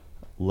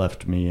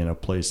left me in a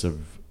place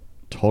of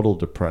total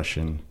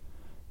depression,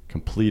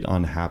 complete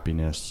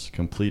unhappiness,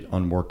 complete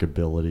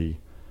unworkability,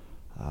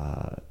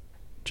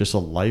 just a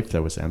life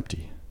that was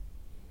empty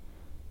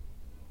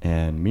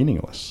and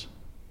meaningless.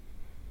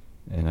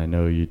 And I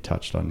know you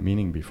touched on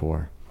meaning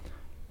before.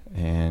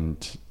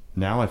 And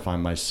now I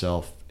find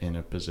myself in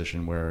a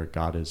position where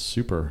God is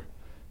super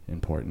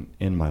important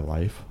in my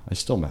life. I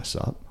still mess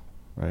up,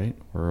 right?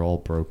 We're all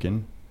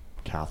broken,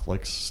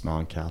 Catholics,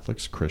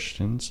 non-Catholics,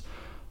 Christians.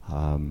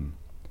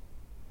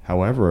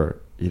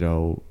 However,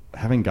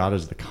 having God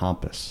as the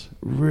compass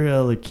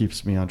really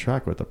keeps me on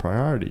track with the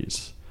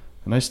priorities.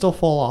 And I still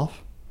fall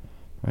off,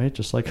 right?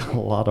 Just like a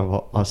lot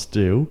of us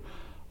do.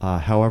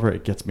 However,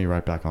 it gets me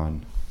right back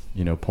on,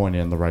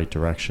 pointing in the right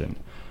direction.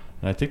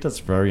 And I think that's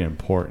very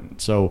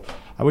important. So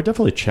I would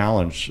definitely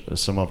challenge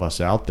some of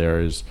us out there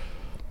is,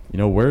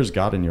 where's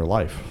God in your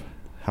life?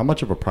 How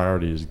much of a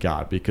priority is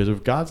God? Because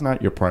if God's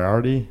not your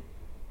priority,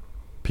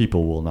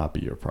 people will not be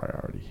your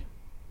priority.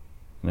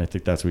 And I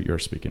think that's what you're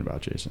speaking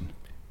about, Jason.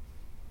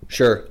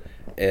 Sure.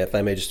 And if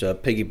I may just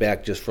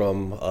piggyback just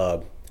from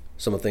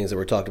some of the things that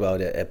were talked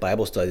about at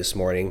Bible study this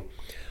morning,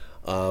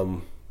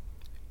 where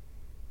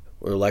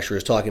the lecturer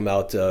was talking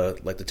about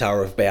like the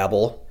Tower of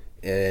Babel,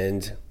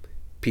 and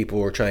people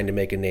were trying to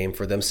make a name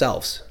for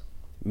themselves.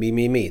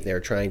 Me. They're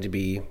trying to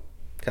be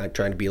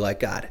like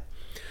God.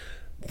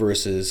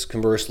 Versus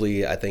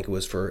conversely, I think it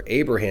was for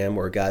Abraham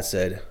where God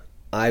said,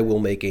 I will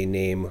make a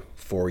name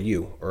for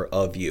you or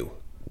of you.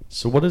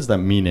 So what does that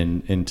mean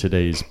in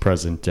today's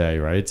present day,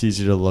 right? It's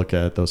easy to look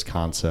at those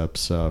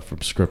concepts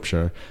from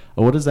Scripture.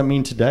 What does that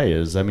mean today?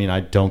 Does that mean I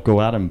don't go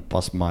out and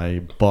bust my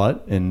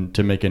butt and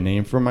to make a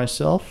name for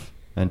myself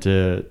and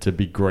to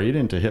be great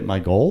and to hit my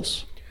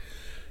goals?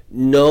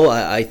 No,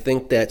 I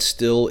think that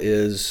still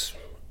is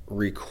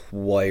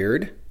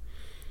required.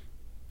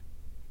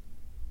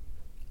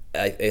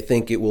 I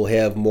think it will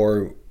have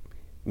more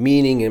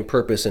meaning and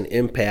purpose and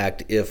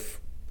impact if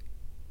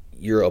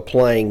you're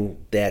applying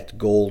that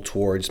goal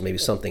towards maybe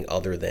something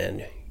other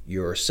than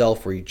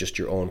yourself or just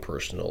your own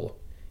personal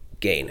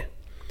gain.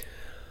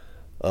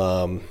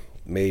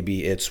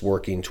 Maybe it's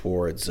working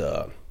towards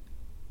a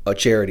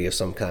charity of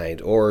some kind,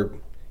 or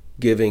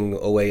giving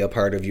away a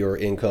part of your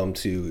income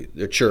to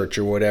the church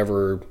or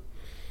whatever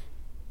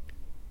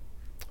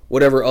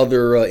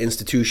other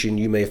institution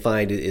you may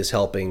find is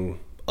helping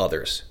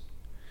others.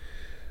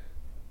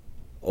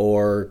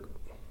 Or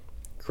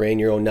creating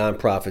your own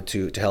nonprofit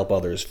to help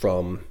others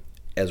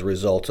as a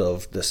result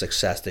of the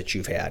success that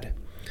you've had.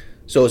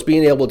 So it's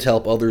being able to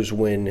help others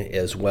win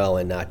as well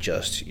and not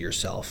just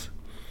yourself.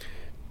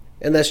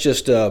 And that's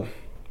just, I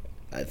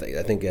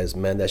think as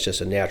men, that's just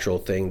a natural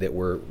thing that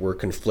we're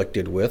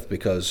conflicted with,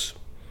 because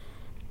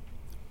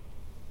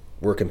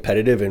we're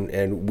competitive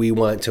and we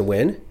want to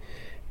win.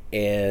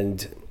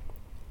 And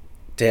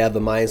to have the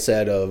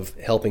mindset of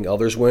helping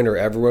others win or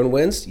everyone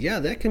wins,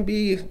 that can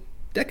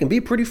be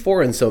pretty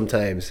foreign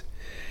sometimes.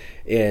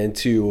 And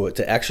to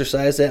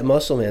exercise that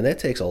muscle, man, that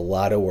takes a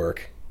lot of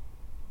work.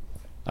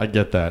 I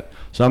get that.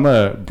 So I'm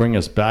going to bring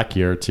us back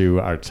here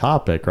to our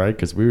topic, right?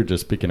 Because we were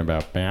just speaking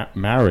about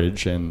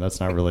marriage, and that's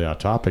not really our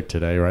topic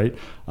today, right?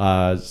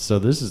 So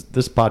this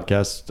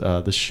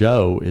podcast, this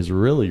show is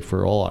really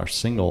for all our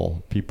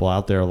single people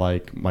out there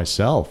like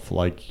myself,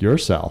 like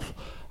yourself,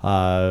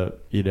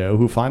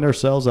 who find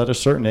ourselves at a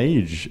certain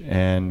age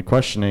and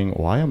questioning,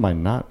 why am I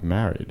not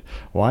married?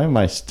 Why am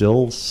I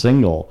still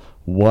single?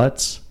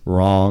 What's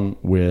wrong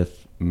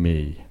with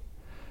me?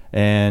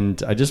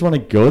 And I just want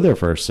to go there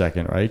for a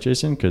second, right,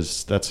 Jason?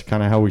 Because that's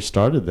kind of how we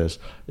started this,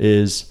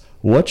 is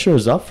what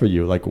shows up for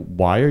you? Like,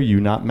 why are you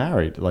not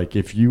married? Like,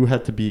 if you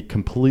had to be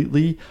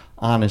completely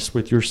honest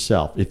with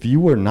yourself, if you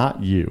were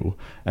not you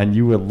and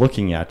you were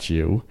looking at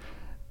you,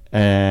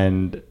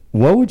 and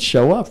what would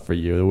show up for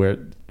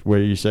you where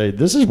you say,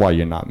 this is why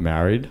you're not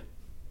married?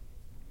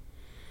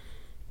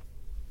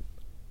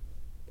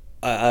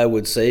 I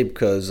would say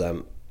because I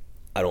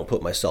don't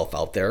put myself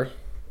out there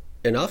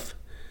enough.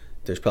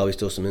 There's probably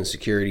still some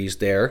insecurities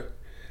there,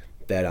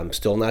 that I'm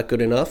still not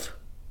good enough.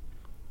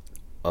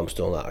 I'm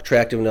still not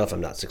attractive enough. I'm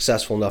not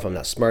successful enough. I'm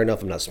not smart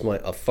enough. I'm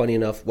not funny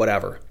enough,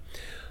 whatever.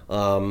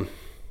 And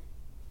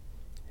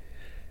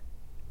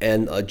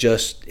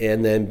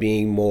then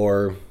being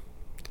more,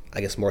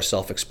 more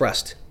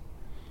self-expressed,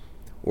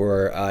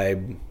 where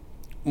I'm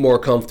more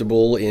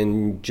comfortable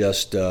in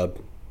just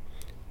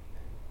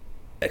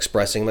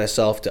expressing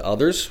myself to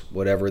others,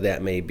 whatever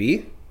that may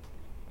be.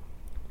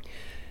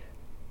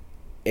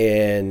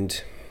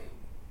 And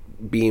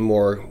being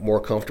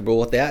more comfortable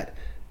with that.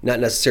 Not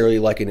necessarily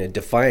like in a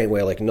defiant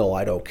way, like no,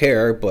 I don't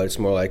care, but it's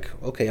more like,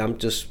 okay, I'm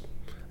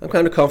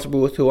kind of comfortable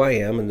with who I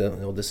am, and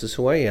this is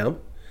who I am,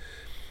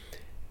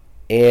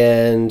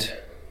 and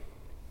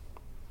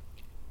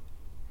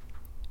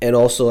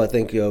also I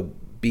think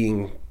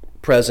being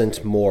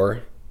present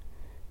more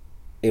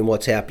in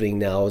what's happening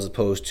now as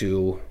opposed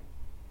to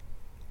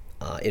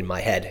in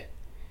my head,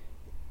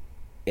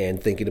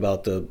 and thinking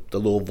about the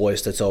little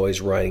voice that's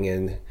always running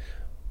in,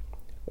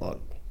 well,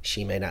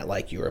 she may not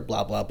like you or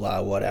blah blah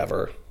blah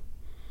whatever.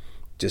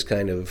 Just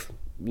kind of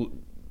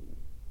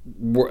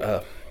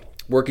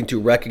working to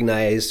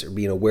recognize or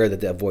being aware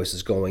that voice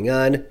is going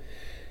on, and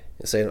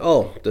saying,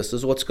 oh, this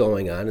is what's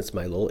going on, it's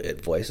my little it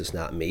voice, it's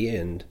not me,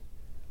 and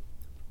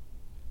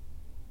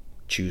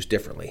choose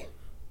differently.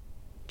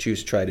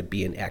 Choose to try to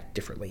be and act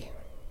differently.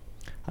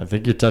 I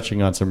think you're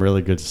touching on some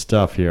really good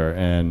stuff here,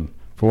 and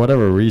for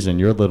whatever reason,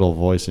 your little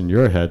voice in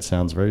your head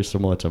sounds very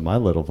similar to my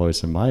little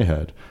voice in my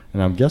head,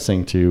 and I'm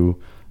guessing to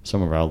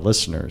some of our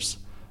listeners.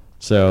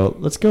 So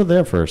let's go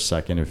there for a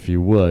second, if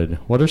you would.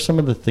 What are some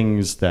of the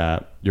things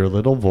that your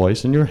little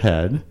voice in your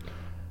head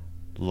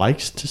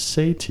likes to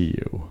say to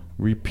you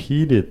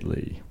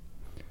repeatedly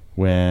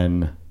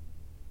when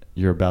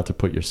you're about to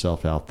put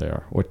yourself out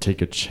there, or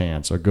take a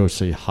chance, or go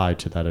say hi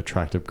to that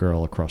attractive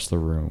girl across the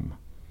room?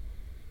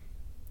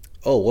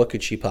 Oh, what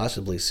could she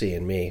possibly see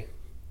in me?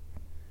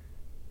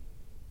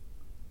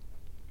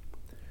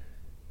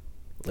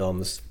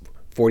 This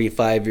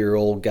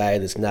 45-year-old guy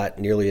that's not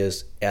nearly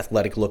as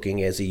athletic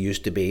looking as he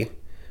used to be. I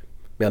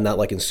mean, I'm not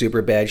like in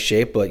super bad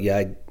shape, but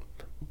yeah,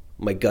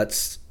 my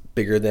gut's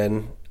bigger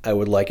than I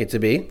would like it to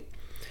be.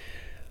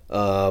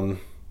 I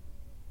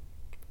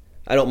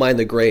don't mind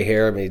the gray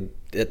hair. I mean,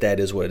 that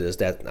is what it is.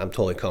 That I'm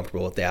totally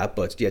comfortable with that.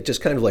 But yeah,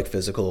 just kind of like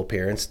physical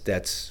appearance.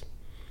 That's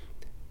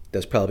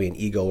probably an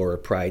ego or a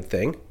pride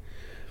thing.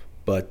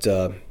 But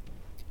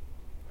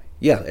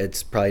yeah,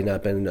 it's probably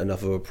not been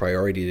enough of a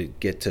priority to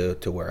get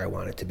to where I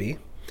want it to be.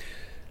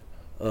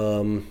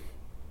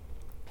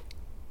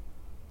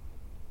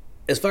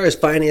 As far as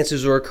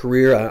finances or a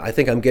career, I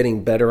think I'm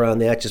getting better on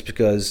that, just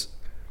because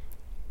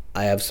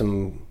I have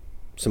some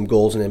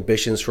goals and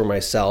ambitions for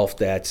myself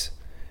that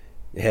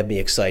have me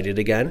excited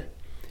again,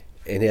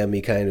 and have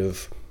me kind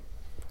of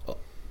a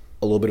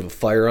little bit of a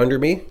fire under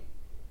me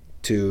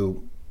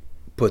to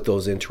put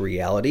those into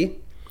reality.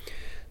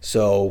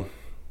 So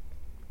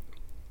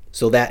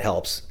that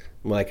helps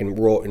when I can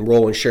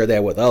enroll and share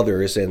that with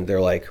others, and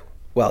they're like,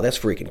 wow, that's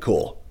freaking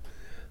cool.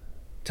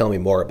 Tell me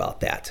more about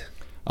that.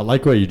 I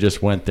like where you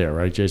just went there,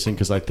 right, Jason?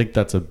 Because I think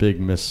that's a big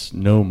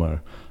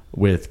misnomer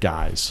with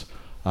guys.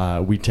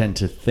 We tend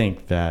to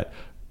think that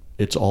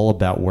it's all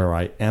about where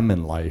I am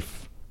in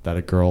life that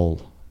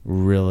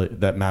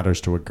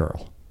matters to a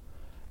girl.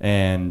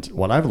 And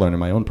what I've learned in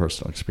my own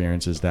personal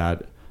experience is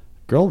that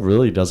girl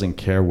really doesn't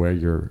care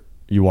where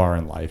you are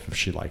in life if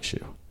she likes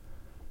you.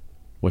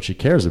 What she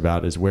cares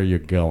about is where you're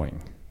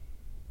going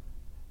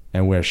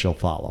and where she'll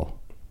follow.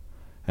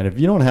 And if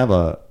you don't have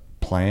a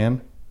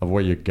plan of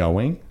where you're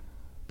going,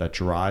 that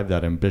drive,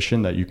 that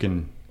ambition that you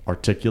can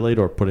articulate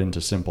or put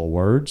into simple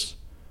words,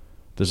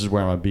 this is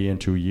where I'm going to be in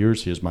 2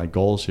 years, here's my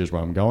goals, here's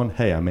where I'm going.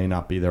 Hey, I may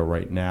not be there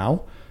right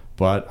now,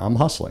 but I'm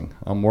hustling,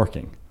 I'm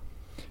working.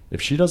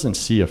 If she doesn't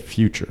see a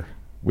future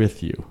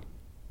with you,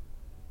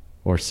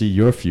 or see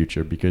your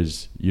future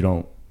because you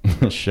don't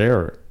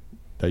share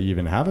that you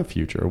even have a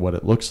future, what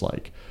it looks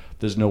like,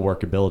 there's no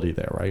workability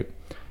there, right?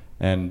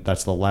 And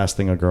that's the last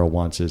thing a girl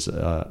wants, is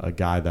a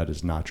guy that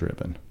is not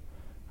driven,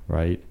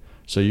 right?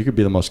 So you could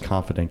be the most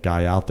confident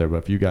guy out there, but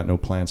if you got no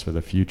plans for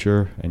the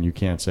future and you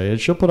can't say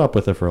it, she'll put up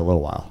with it for a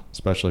little while,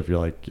 especially if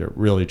you're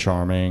really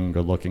charming,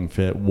 good looking,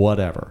 fit,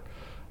 whatever.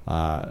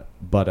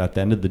 But at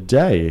the end of the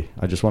day,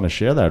 I just want to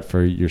share that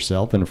for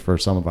yourself and for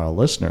some of our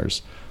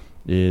listeners,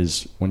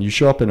 is when you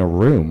show up in a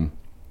room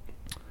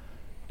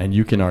and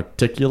you can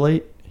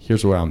articulate,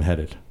 here's where I'm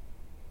headed.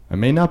 I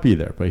may not be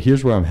there, but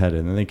here's where I'm headed.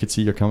 And they can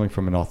see you're coming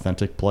from an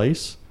authentic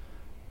place.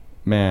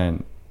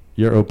 Man,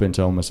 you're open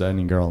to almost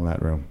any girl in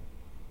that room.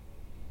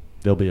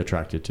 They'll be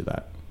attracted to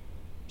that.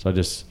 So I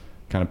just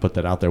kind of put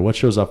that out there. What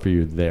shows up for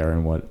you there,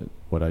 and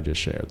what I just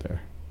shared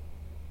there?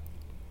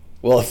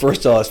 Well,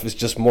 first of all, it's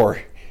just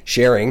more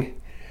sharing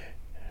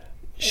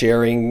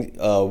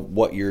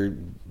what you're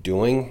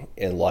doing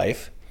in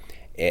life,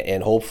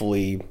 and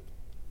hopefully,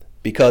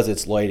 because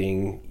it's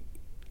lighting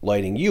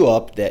you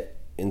up, that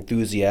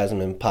enthusiasm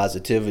and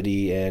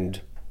positivity and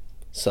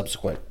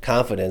subsequent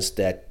confidence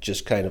that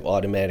just kind of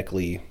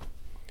automatically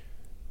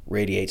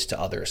radiates to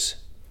others,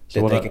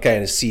 so that they can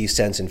kind of see,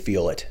 sense, and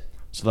feel it.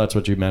 So that's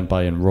what you meant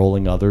by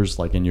enrolling others,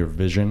 like in your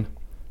vision?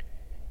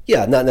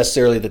 Yeah, not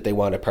necessarily that they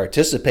want to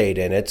participate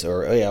in it,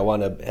 or, oh yeah, I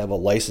want to have a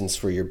license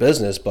for your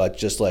business, but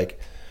just like,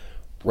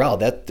 wow,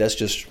 that's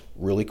just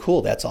really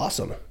cool. That's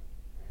awesome.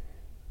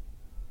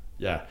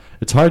 Yeah,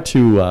 it's hard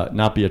to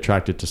not be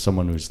attracted to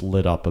someone who's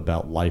lit up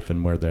about life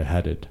and where they're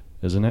headed,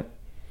 isn't it?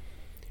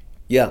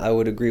 Yeah, I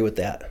would agree with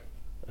that.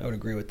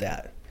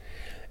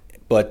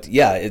 But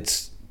yeah,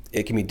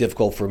 it can be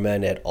difficult for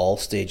men at all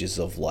stages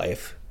of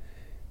life,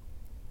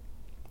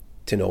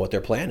 to know what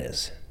their plan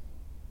is.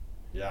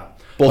 Yeah.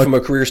 Both from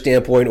a career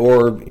standpoint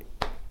or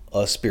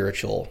a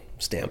spiritual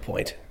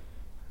standpoint.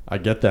 I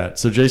get that.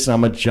 So, Jason,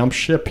 I'm going to jump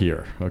ship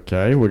here,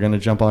 okay? We're going to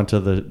jump onto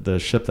the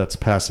ship that's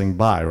passing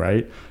by,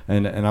 right?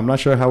 And I'm not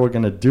sure how we're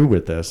going to do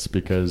with this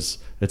because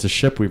it's a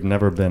ship we've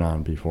never been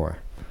on before,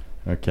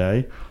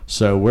 okay?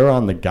 So we're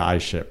on the guy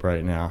ship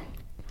right now.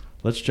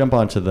 Let's jump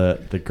onto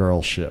the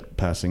girl ship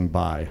passing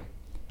by.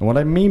 And what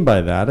I mean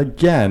by that,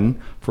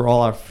 again, for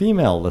all our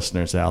female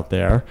listeners out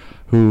there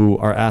who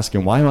are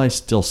asking, why am I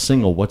still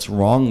single? What's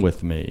wrong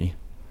with me?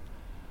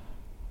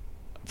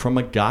 From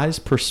a guy's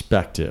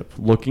perspective,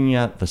 looking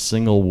at the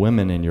single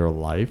women in your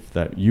life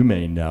that you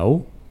may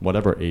know,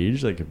 whatever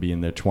age, they could be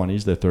in their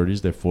 20s, their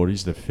 30s, their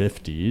 40s, their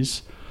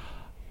 50s,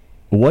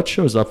 what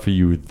shows up for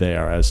you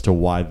there as to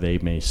why they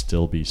may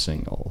still be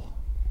single?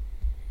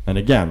 And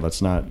again,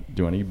 let's not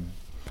do any,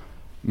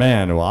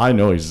 man, well, I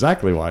know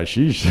exactly why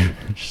she's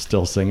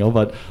still single,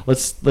 but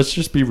let's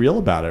just be real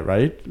about it,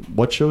 right?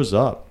 What shows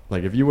up?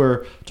 Like if you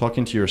were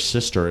talking to your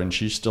sister and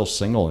she's still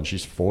single and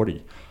she's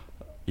 40,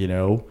 you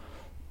know,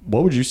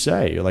 what would you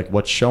say? Like,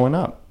 what's showing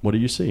up? What do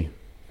you see?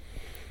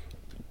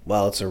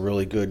 Well, it's a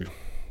really good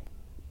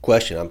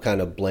question. I'm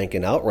kind of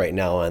blanking out right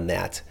now on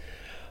that.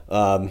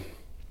 At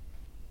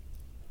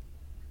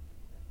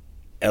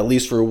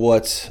least for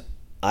what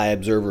I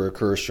observe or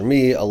occurs for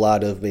me, a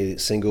lot of maybe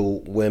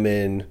single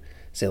women,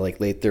 say like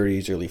late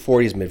 30s, early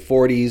 40s, mid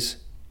 40s,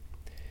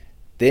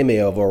 they may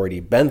have already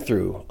been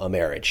through a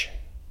marriage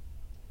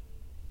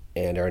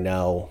and are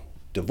now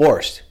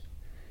divorced.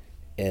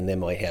 And they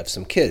might have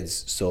some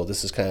kids. So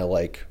this is kind of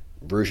like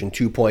version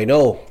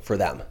 2.0 for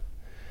them.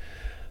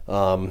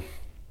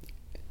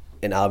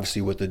 And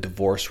obviously with the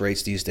divorce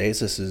rates these days,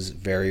 this is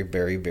very,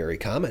 very, very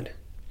common.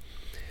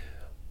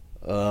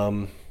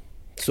 So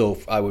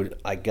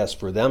I guess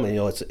for them, you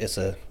know, it's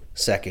a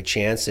second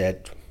chance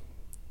at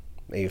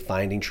maybe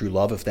finding true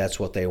love if that's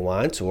what they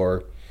want,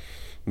 or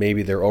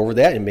maybe they're over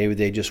that and maybe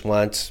they just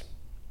want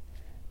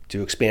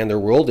to expand their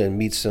world and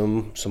meet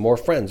some more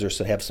friends or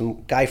to have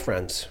some guy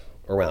friends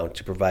around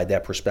to provide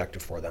that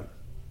perspective for them.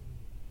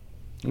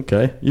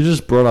 Okay. You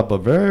just brought up a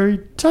very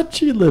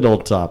touchy little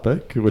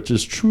topic, which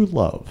is true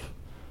love.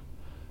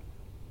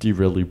 Do you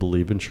really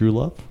believe in true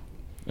love?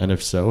 And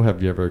if so,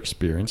 have you ever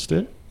experienced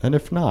it? And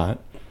if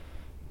not,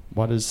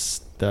 why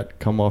does that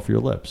come off your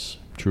lips?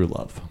 True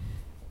love.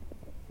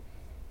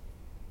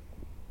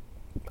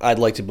 I'd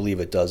like to believe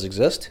it does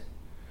exist.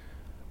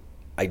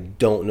 I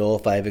don't know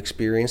if I've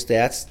experienced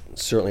that.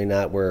 Certainly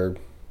not where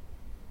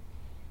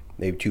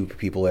maybe two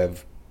people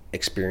have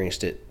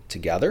experienced it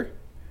together.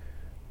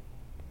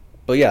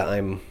 But yeah,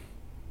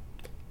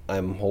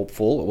 I'm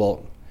hopeful.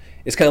 Well,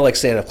 it's kind of like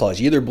Santa Claus.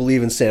 You either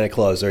believe in Santa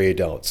Claus or you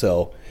don't.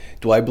 So,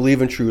 do I believe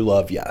in true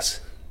love? Yes.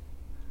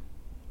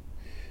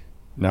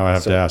 Now I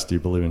have to ask, do you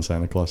believe in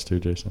Santa Claus too,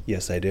 Jason?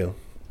 Yes, I do.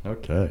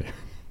 Okay.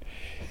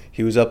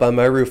 He was up on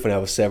my roof when I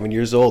was 7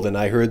 years old, and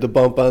I heard the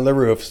bump on the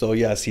roof. So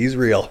yes, he's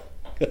real.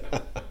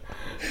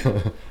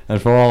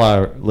 And for all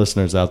our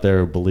listeners out there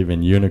who believe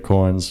in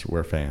unicorns,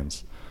 we're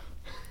fans.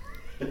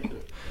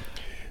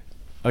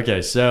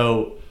 Okay,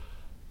 so,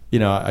 you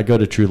know, I go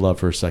to true love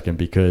for a second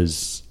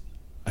because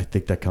I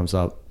think that comes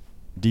up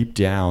deep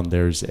down.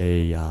 There's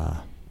a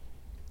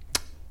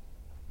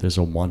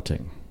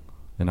wanting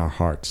in our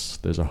hearts.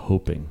 There's a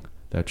hoping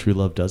that true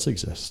love does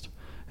exist.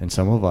 And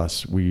some of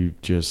us, we've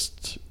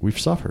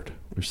suffered.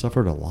 We've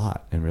suffered a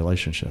lot in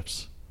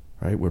relationships,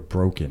 right? We're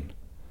broken.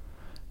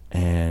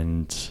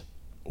 And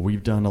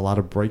we've done a lot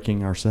of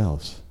breaking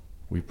ourselves.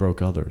 We've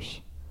broke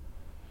others.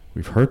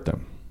 We've hurt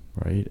them,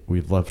 right?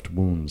 We've left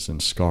wounds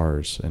and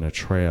scars and a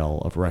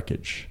trail of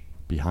wreckage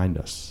behind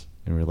us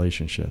in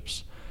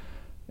relationships.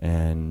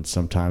 And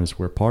sometimes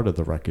we're part of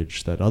the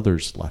wreckage that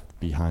others left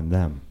behind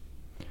them.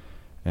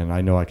 And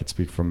I know I could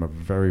speak from a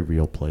very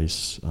real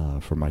place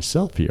for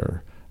myself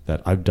here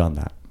that I've done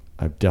that.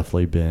 I've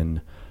definitely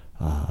been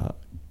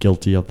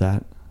guilty of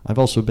that. I've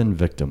also been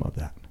victim of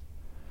that.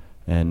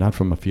 And not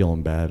from a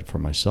feeling bad for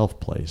myself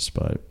place,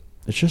 but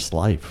it's just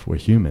life. We're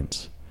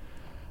humans.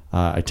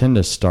 I tend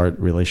to start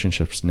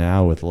relationships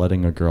now with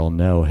letting a girl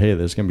know, hey,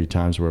 there's going to be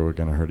times where we're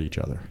going to hurt each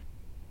other.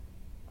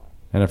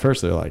 And at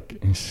first they're like,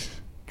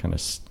 kind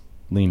of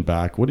lean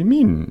back. What do you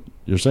mean?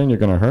 You're saying you're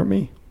going to hurt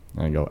me?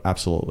 And I go,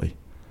 absolutely.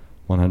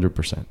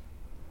 100%.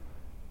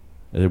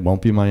 It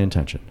won't be my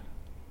intention.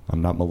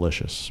 I'm not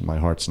malicious. My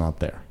heart's not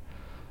there.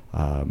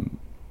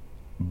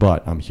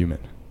 But I'm human.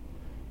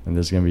 And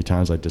there's going to be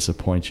times I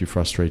disappoint you,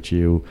 frustrate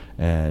you,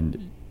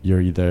 and you're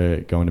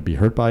either going to be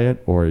hurt by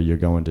it or you're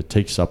going to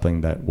take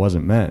something that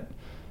wasn't meant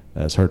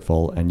as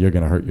hurtful and you're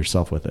going to hurt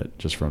yourself with it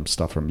just from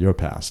stuff from your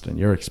past and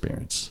your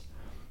experience.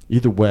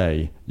 Either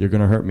way, you're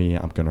going to hurt me,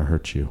 I'm going to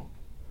hurt you.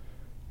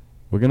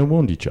 We're going to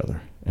wound each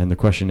other. And the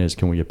question is,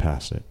 can we get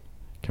past it?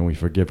 Can we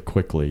forgive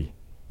quickly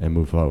and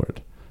move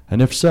forward?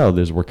 And if so,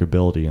 there's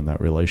workability in that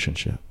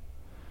relationship.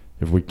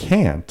 If we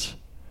can't,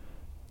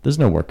 there's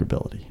no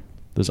workability.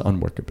 There's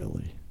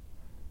unworkability.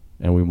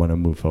 And we want to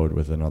move forward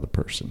with another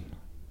person.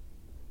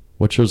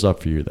 What shows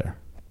up for you there?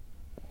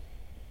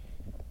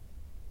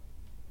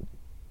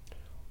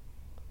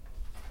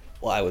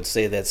 Well, I would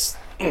say that's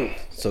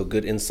so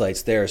good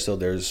insights there. So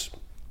there's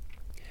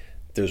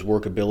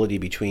workability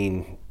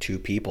between two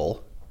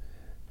people.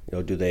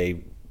 Do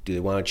they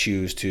want to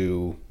choose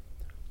to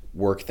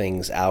work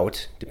things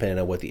out depending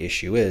on what the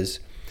issue is?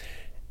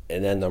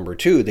 And then number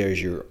two,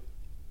 there's your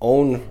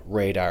own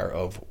radar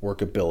of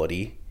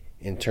workability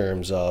in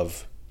terms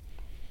of,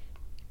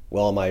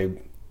 well,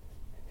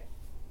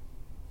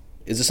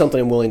 is this something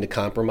I'm willing to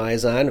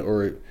compromise on,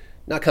 or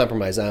not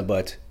compromise on,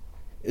 but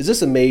is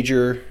this a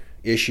major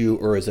issue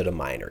or is it a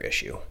minor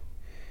issue?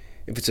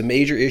 If it's a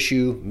major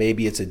issue,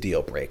 maybe it's a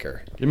deal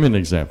breaker. Give me an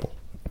example.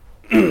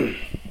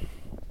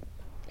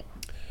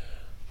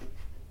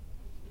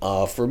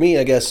 For me,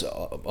 I guess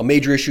a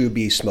major issue would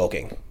be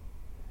smoking.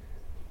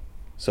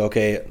 So,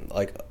 okay,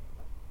 like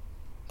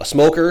a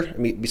smoker, I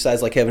mean,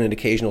 besides like having an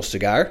occasional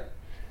cigar,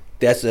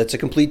 that's a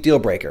complete deal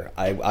breaker.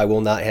 I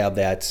will not have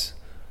that,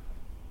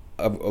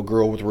 a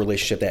girl with a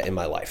relationship that in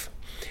my life.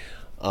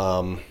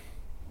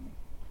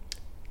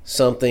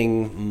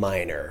 Something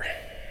minor,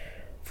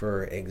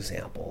 for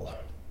example.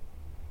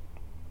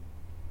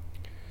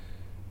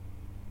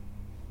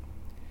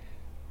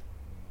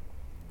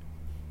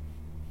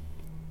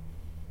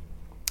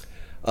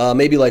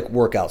 Maybe like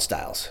workout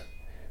styles.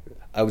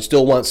 I would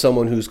still want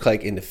someone who's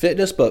like into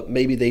fitness, but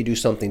maybe they do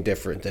something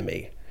different than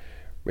me.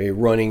 Maybe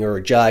running or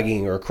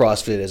jogging or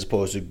CrossFit as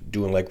opposed to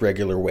doing like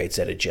regular weights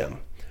at a gym.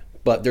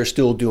 But they're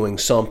still doing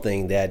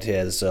something that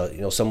has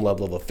some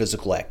level of a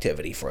physical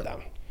activity for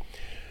them.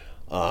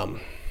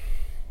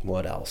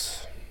 What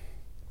else?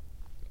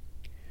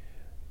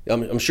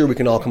 I'm sure we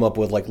can all come up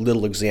with like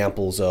little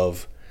examples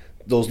of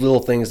those little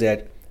things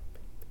that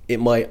it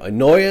might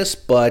annoy us,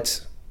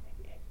 but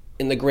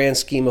in the grand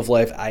scheme of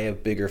life, I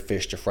have bigger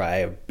fish to fry. I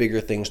have bigger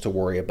things to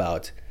worry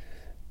about.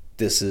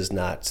 This is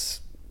not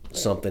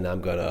something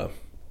I'm going to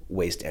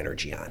waste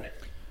energy on.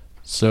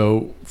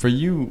 So for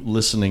you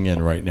listening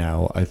in right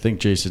now, I think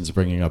Jason's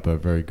bringing up a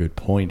very good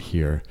point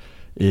here,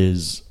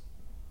 is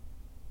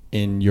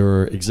in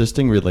your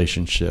existing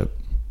relationship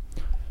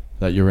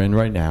that you're in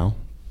right now,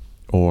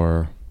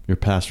 or your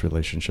past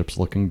relationships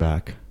looking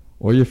back,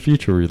 or your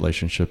future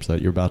relationships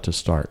that you're about to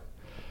start,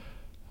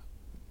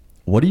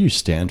 what do you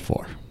stand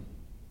for?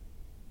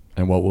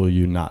 And what will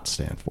you not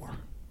stand for?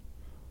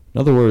 In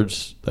other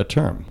words, that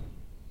term,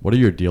 what are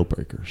your deal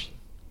breakers?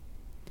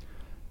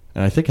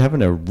 And I think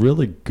having a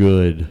really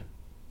good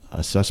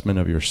assessment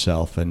of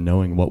yourself and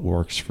knowing what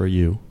works for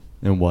you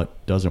and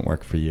what doesn't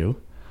work for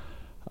you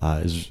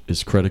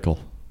is critical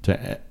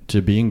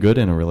to being good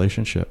in a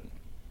relationship.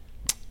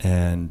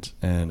 And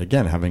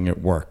again, having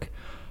it work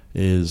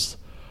is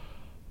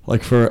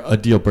like, for a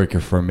deal breaker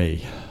for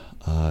me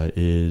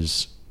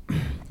is,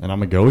 and I'm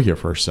going to go here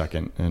for a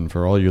second, and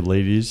for all you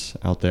ladies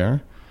out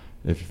there,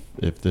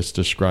 if this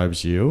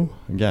describes you,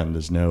 again,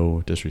 there's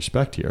no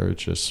disrespect here, it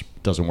just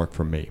doesn't work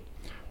for me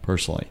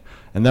personally.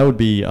 And that would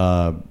be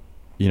a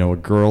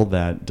girl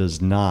that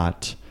does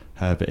not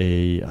have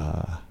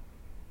a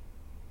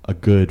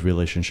good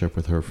relationship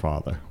with her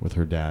father, with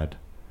her dad.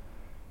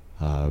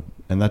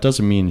 And that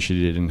doesn't mean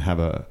she didn't have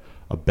a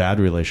bad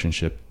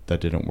relationship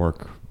that didn't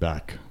work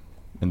back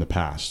in the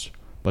past,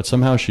 but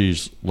somehow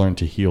she's learned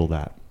to heal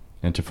that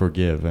and to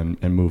forgive and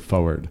move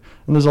forward.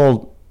 And there's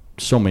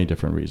so many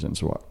different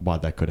reasons why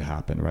that could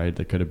happen, right?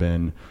 There could have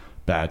been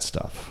bad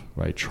stuff,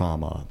 right?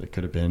 Trauma. There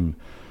could have been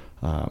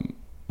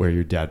where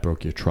your dad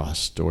broke your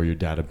trust, or your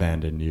dad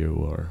abandoned you,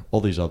 or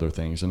all these other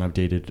things. And I've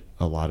dated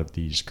a lot of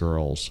these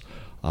girls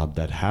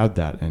that had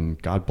that,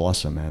 and God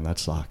bless them, man. That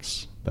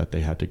sucks that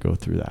they had to go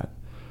through that.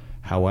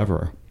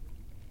 However,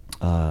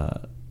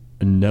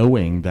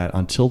 knowing that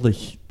until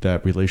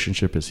that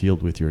relationship is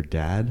healed with your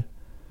dad,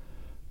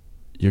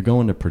 you're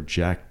going to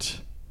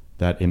project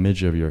that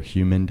image of your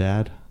human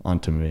dad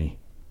onto me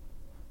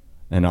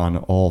and on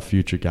all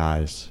future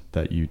guys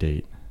that you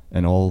date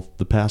and all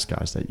the past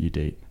guys that you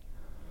date.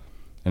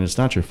 And it's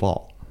not your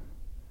fault.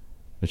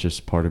 It's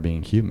just part of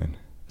being human.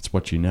 It's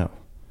what you know.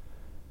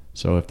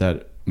 So if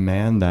that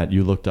man that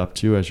you looked up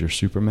to as your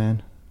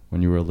Superman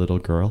when you were a little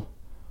girl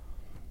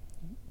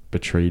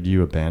betrayed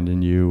you,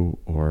 abandoned you,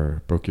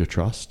 or broke your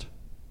trust,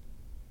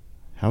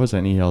 how is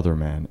any other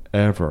man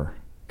ever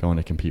going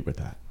to compete with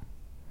that?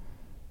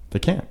 They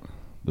can't.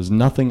 There's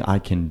nothing I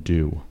can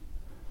do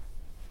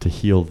to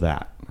heal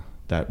that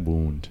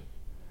wound,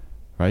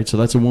 right? So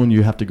that's a wound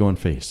you have to go and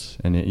face,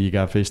 and you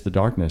got to face the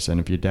darkness. And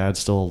if your dad's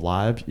still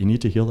alive, you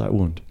need to heal that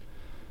wound.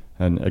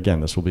 And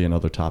again, this will be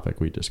another topic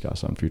we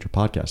discuss on future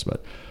podcasts,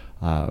 but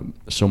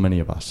so many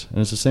of us. And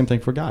it's the same thing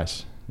for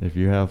guys. If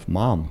you have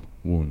mom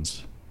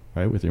wounds,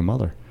 right, with your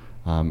mother,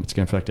 it's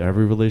going to affect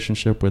every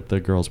relationship with the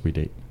girls we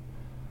date.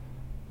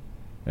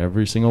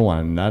 Every single one.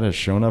 And that has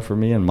shown up for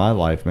me in my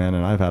life, man.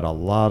 And I've had a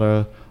lot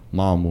of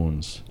mom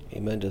wounds.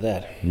 Amen to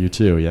that. You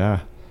too,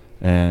 yeah.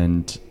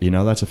 And,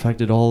 that's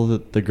affected all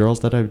the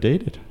girls that I've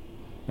dated.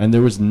 And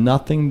there was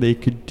nothing they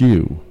could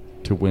do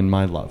to win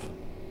my love.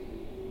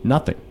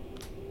 Nothing.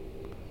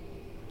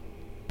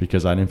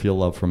 Because I didn't feel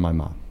love from my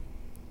mom.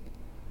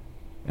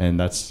 And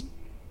that's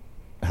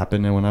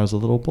happened when I was a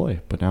little boy.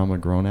 But now I'm a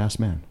grown-ass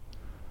man.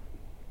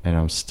 And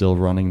I'm still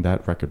running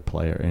that record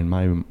player in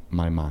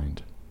my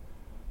mind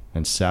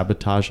and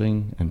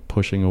sabotaging and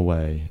pushing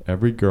away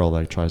every girl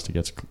that tries to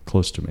get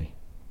close to me.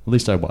 At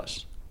least I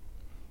was.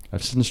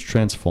 I've since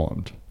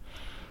transformed.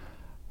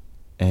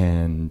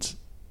 And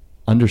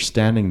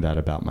understanding that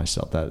about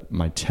myself, that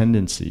my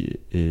tendency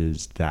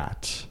is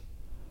that,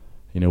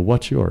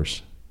 what's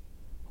yours?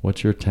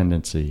 What's your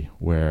tendency?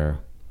 Where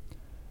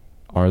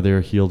are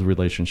there healed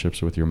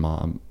relationships with your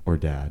mom or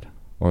dad?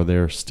 Or are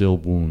there still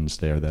wounds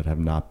there that have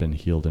not been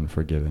healed and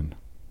forgiven?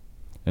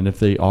 And if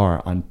they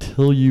are,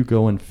 until you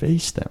go and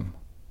face them,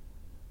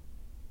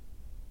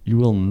 you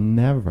will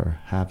never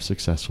have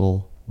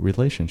successful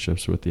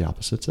relationships with the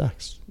opposite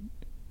sex.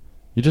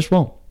 You just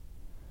won't.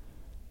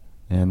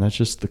 And that's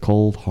just the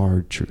cold,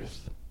 hard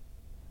truth.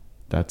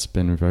 That's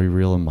been very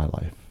real in my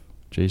life.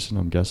 Jason,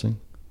 I'm guessing?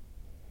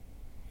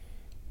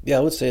 Yeah,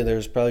 I would say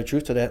there's probably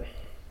truth to that.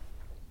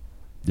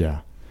 Yeah.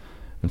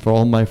 And for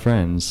all my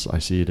friends, I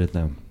see it in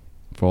them.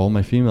 For all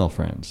my female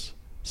friends,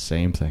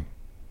 same thing.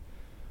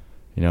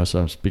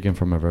 So I'm speaking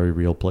from a very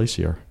real place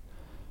here.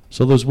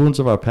 So those wounds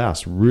of our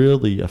past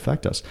really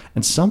affect us.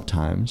 And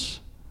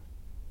sometimes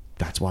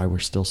that's why we're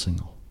still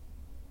single.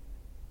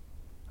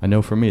 I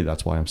know for me,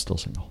 that's why I'm still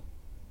single.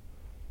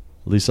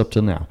 At least up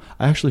till now.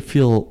 I actually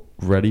feel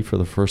ready for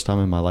the first time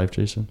in my life,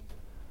 Jason,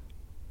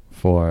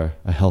 for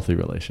a healthy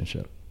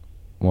relationship.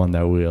 One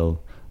that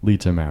will lead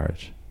to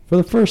marriage. For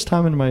the first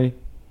time in my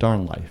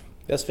darn life.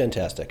 That's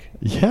fantastic.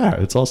 Yeah,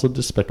 it's also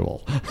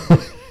despicable.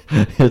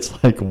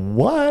 It's like,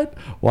 what?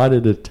 Why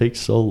did it take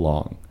so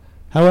long?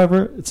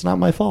 However, it's not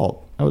my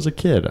fault. I was a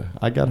kid.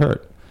 I got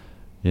hurt.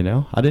 I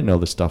didn't know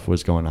this stuff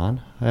was going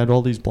on. I had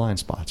all these blind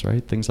spots,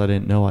 right? Things I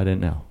didn't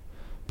know.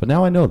 But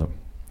now I know them.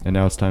 And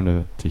now it's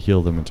time to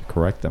heal them and to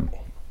correct them.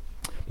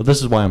 But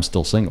this is why I'm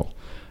still single.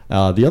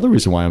 The other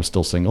reason why I'm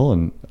still single,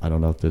 and I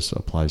don't know if this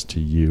applies to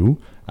you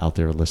out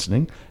there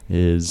listening,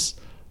 is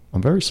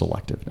I'm very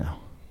selective now.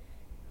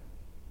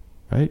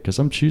 Right? Because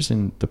I'm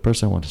choosing the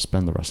person I want to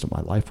spend the rest of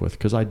my life with.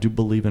 Because I do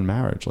believe in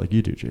marriage like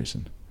you do,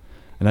 Jason.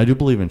 And I do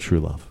believe in true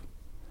love.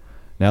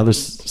 Now,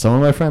 some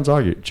of my friends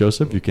argue,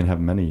 Joseph, you can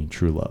have many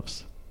true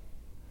loves.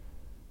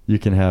 You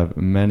can have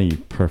many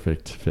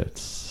perfect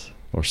fits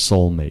or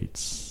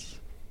soulmates.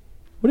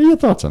 What are your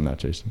thoughts on that,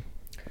 Jason?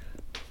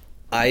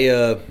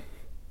 I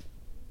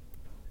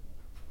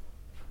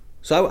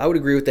would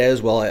agree with that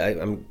as well.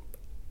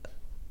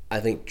 I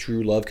think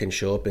true love can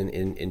show up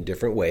in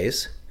different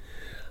ways.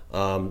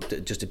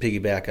 Just to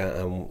piggyback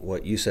on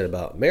what you said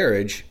about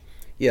marriage,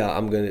 yeah,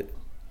 I'm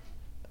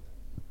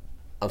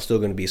still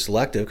going to be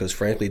selective because,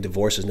 frankly,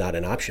 divorce is not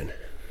an option.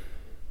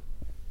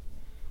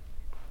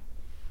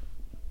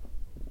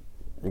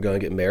 We're going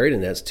to get married,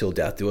 and that's till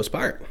death do us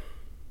part.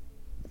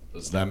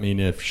 Does that mean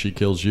if she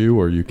kills you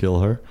or you kill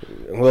her?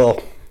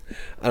 Well,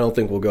 I don't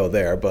think we'll go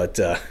there, but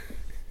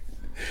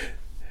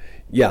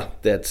yeah,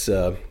 that's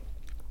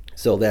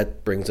so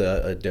that brings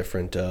a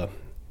different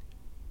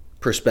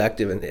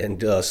perspective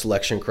and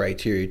selection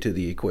criteria to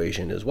the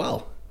equation as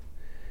well.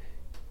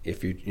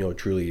 If you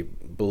truly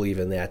believe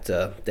in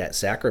that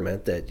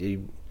sacrament, that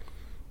you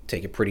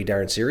take it pretty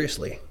darn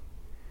seriously.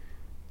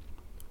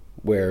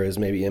 Whereas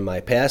maybe in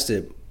my past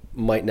it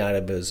might not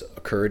have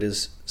occurred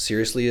as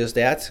seriously as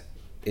that,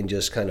 in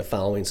just kind of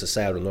following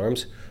societal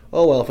norms.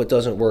 Oh well, if it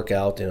doesn't work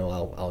out,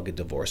 I'll get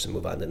divorced and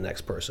move on to the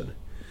next person.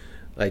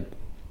 I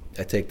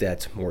take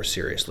that more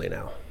seriously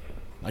now.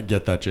 I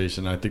get that,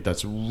 Jason. I think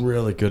that's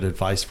really good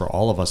advice for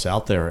all of us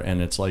out there.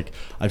 And it's like,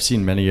 I've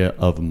seen many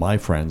of my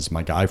friends,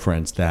 my guy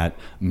friends, that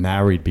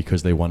married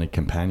because they wanted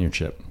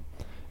companionship.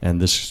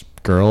 And this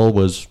girl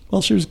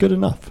she was good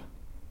enough,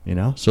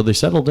 so they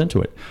settled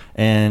into it.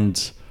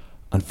 And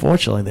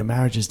unfortunately, their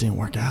marriages didn't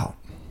work out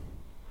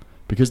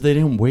because they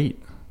didn't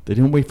wait. They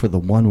didn't wait for the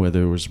one where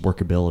there was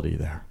workability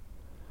there.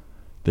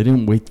 They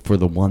didn't wait for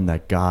the one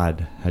that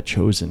God had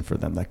chosen for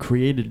them, that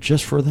created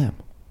just for them.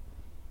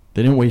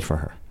 They didn't wait for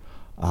her.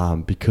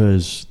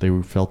 Because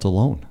they felt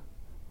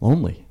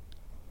lonely.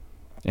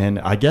 And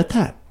I get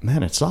that.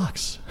 Man, it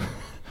sucks.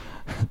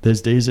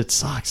 There's days it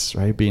sucks,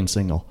 right? Being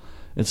single.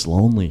 It's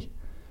lonely.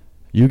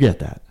 You get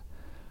that.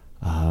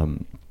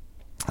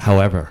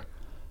 However,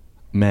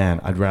 man,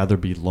 I'd rather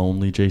be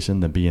lonely,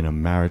 Jason, than be in a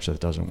marriage that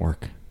doesn't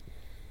work.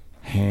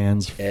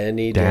 Hands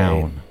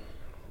down.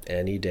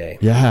 Any day.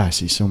 Yeah, I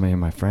see so many of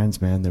my friends,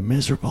 man. They're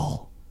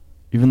miserable.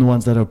 Even the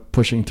ones that are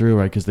pushing through,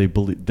 right? Because they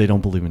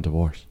don't believe in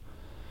divorce.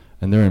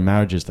 And they're in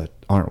marriages that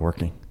aren't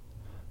working.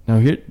 Now,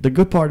 here, the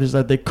good part is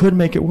that they could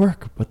make it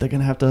work, but they're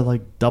going to have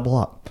to, double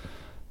up.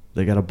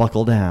 They got to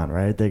buckle down,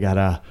 right? They got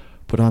to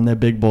put on their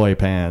big boy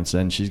pants,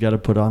 and she's got to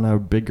put on her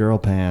big girl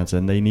pants,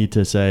 and they need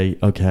to say,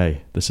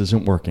 okay, this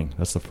isn't working.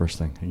 That's the first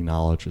thing.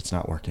 Acknowledge it's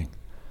not working.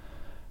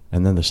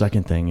 And then the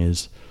second thing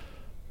is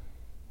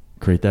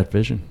create that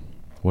vision.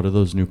 What are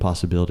those new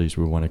possibilities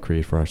we want to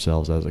create for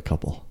ourselves as a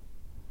couple?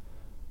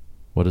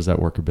 What does that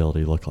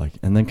workability look like?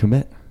 And then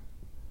commit.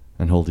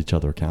 And hold each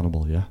other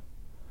accountable, yeah?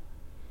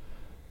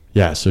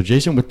 Yeah, so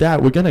Jason, with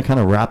that, we're going to kind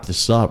of wrap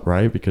this up,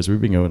 right? Because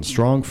we've been going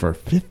strong for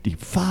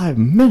 55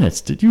 minutes.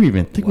 Did you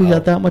even think we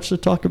got that much to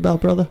talk about,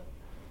 brother?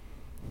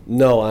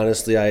 No,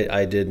 honestly,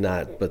 I did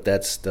not, but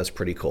that's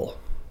pretty cool.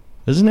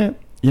 Isn't it?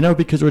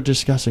 Because we're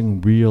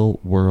discussing real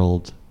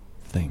world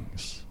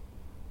things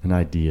and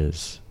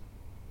ideas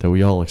that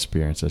we all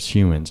experience as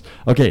humans.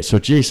 Okay, so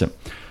Jason,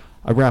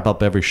 I wrap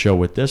up every show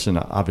with this, and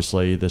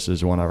obviously this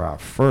is one of our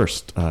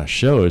first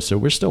shows, so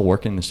we're still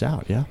working this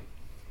out, yeah?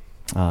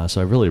 So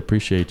I really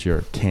appreciate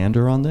your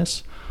candor on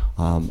this.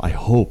 I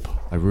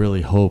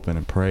really hope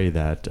and pray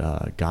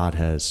that God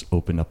has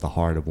opened up the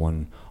heart of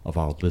one of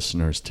our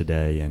listeners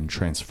today and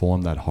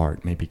transformed that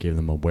heart, maybe gave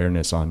them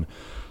awareness on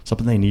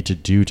something they need to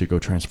do to go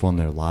transform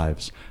their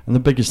lives. And the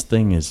biggest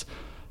thing is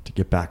to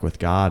get back with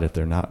God if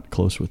they're not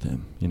close with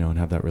him, and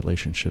have that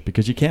relationship.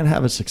 Because you can't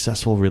have a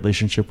successful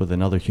relationship with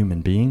another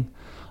human being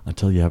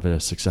until you have a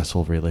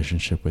successful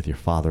relationship with your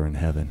Father in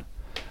heaven.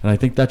 And I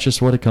think that's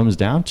just what it comes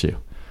down to,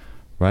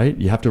 right?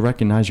 You have to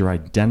recognize your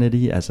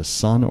identity as a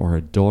son or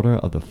a daughter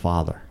of the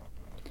Father.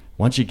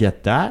 Once you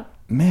get that,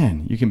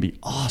 man, you can be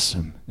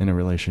awesome in a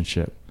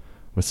relationship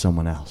with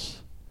someone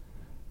else.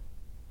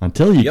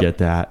 Until you get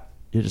that,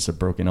 you're just a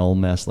broken old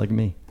mess like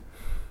me,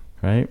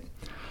 right?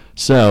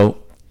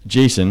 So,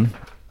 Jason,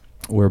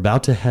 we're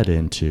about to head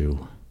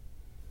into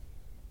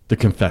the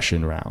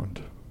confession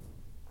round.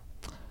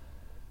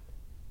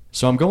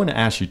 So I'm going to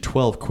ask you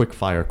 12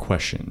 quick-fire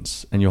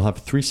questions, and you'll have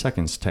 3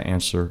 seconds to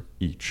answer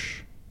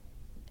each.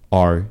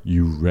 Are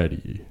you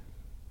ready?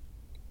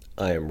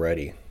 I am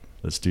ready.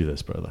 Let's do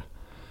this, brother.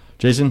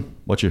 Jason,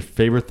 what's your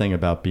favorite thing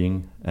about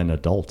being an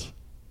adult?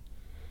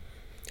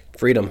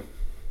 Freedom.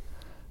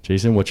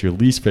 Jason, what's your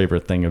least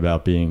favorite thing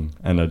about being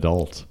an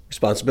adult?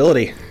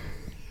 Responsibility.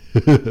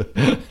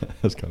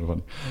 That's kind of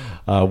funny.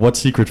 What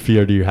secret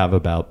fear do you have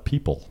about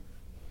people?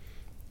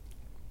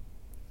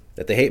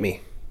 That they hate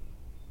me.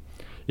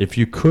 If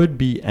you could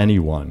be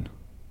anyone,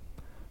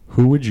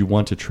 who would you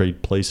want to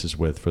trade places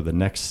with for the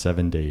next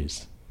 7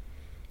 days?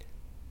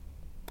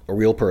 A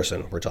real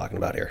person we're talking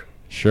about here.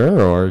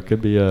 Sure, or it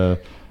could be a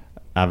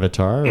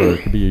avatar, or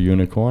it could be a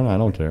unicorn. I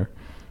don't care.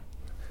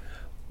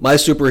 My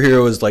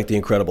superhero is like the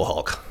Incredible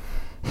Hulk.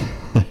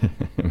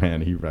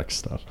 Man, he wrecks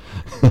stuff.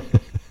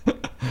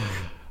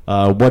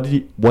 What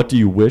do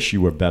you wish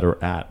you were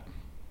better at?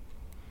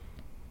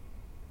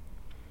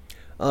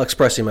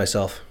 Expressing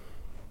myself.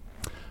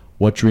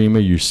 What dream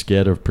are you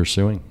scared of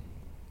pursuing?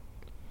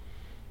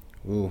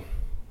 Ooh.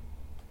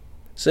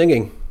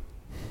 Singing.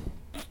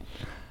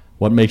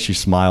 What makes you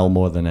smile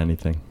more than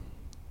anything?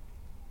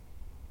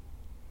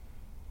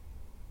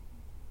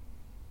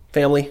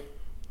 Family.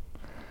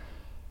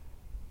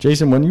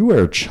 Jason, when you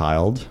were a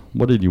child,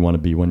 what did you want to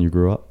be when you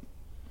grew up?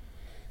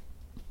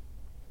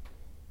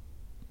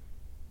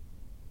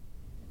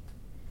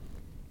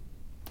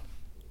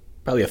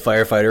 Probably a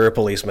firefighter or a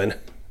policeman,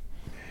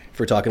 if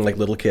we're talking like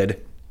little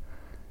kid.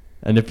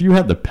 And if you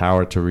had the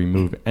power to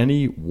remove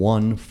any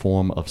one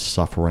form of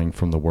suffering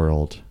from the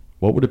world,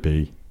 what would it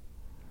be?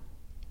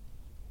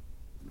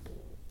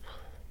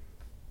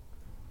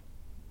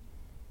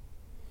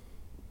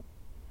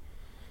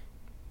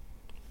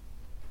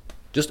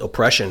 Just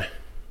oppression.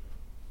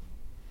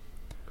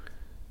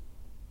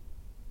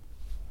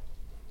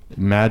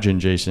 Imagine,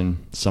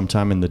 Jason,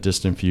 sometime in the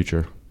distant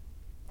future,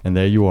 and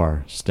there you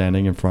are,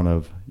 standing in front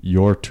of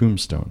your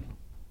tombstone.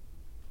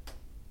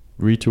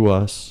 Read to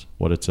us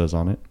what it says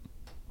on it.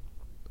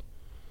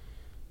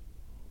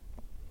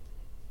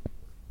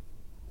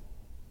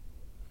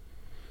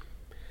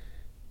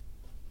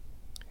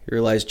 Here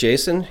lies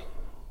Jason.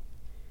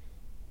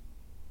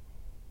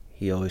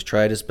 He always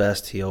tried his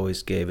best. He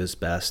always gave his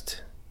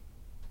best.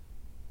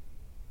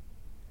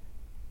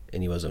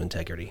 And he was of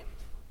integrity.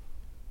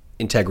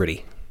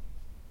 Integrity.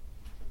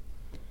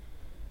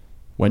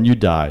 When you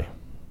die,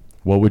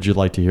 what would you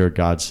like to hear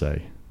God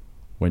say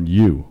when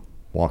you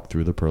walk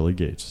through the pearly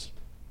gates?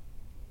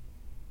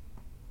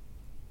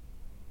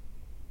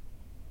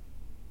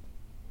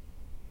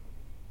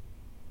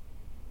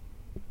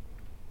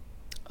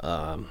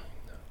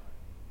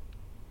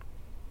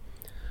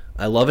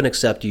 I love and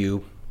accept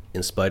you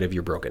in spite of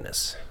your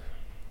brokenness.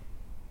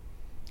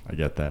 I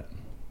get that.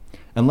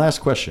 And last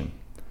question.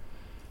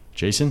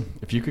 Jason,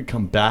 if you could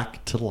come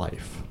back to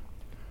life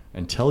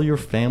and tell your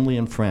family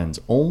and friends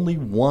only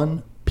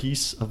one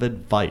piece of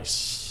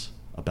advice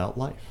about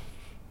life,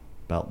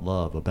 about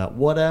love, about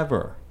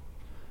whatever,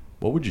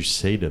 what would you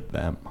say to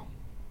them?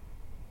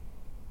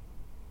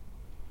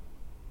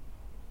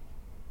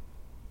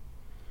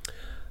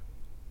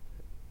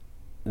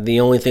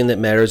 The only thing that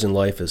matters in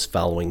life is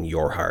following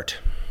your heart.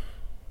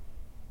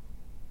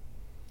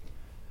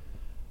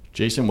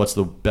 Jason, what's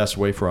the best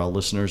way for our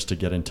listeners to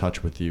get in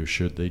touch with you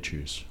should they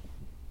choose?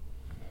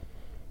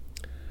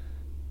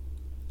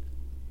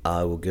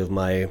 I will give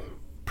my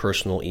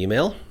personal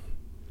email.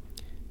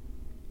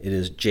 It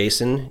is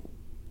Jason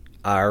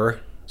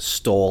R.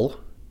 Stoll.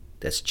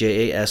 That's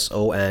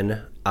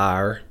JASONRSTOLL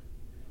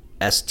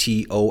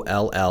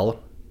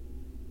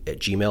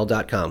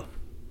 @gmail.com.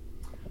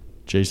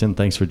 Jason,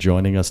 thanks for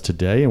joining us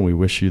today, and we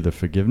wish you the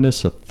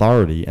forgiveness,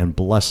 authority, and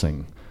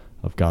blessing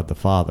of God the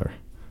Father,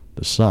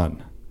 the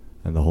Son,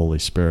 and the Holy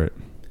Spirit.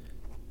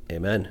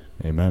 Amen.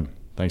 Amen.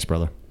 Thanks,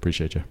 brother.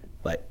 Appreciate you.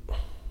 Bye.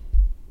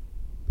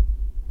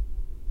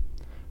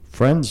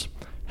 Friends,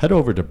 head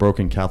over to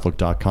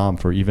brokencatholic.com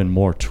for even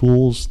more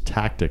tools,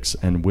 tactics,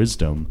 and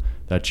wisdom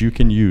that you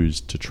can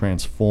use to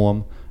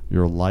transform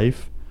your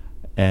life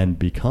and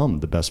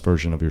become the best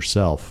version of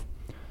yourself.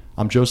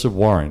 I'm Joseph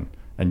Warren,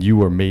 and you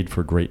were made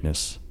for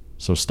greatness.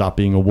 So stop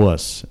being a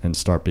wuss and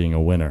start being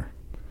a winner.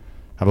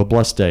 Have a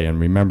blessed day, and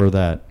remember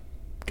that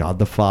God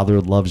the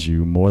Father loves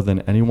you more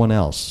than anyone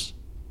else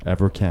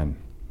ever can.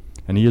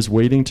 And he is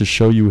waiting to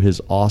show you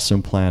his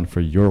awesome plan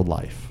for your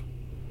life.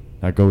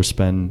 Now go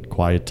spend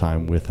quiet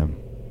time with him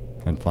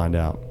and find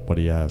out what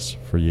he has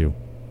for you.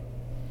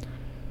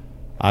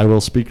 I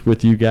will speak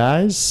with you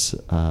guys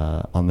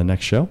on the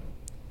next show.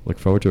 Look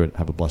forward to it.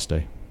 Have a blessed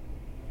day.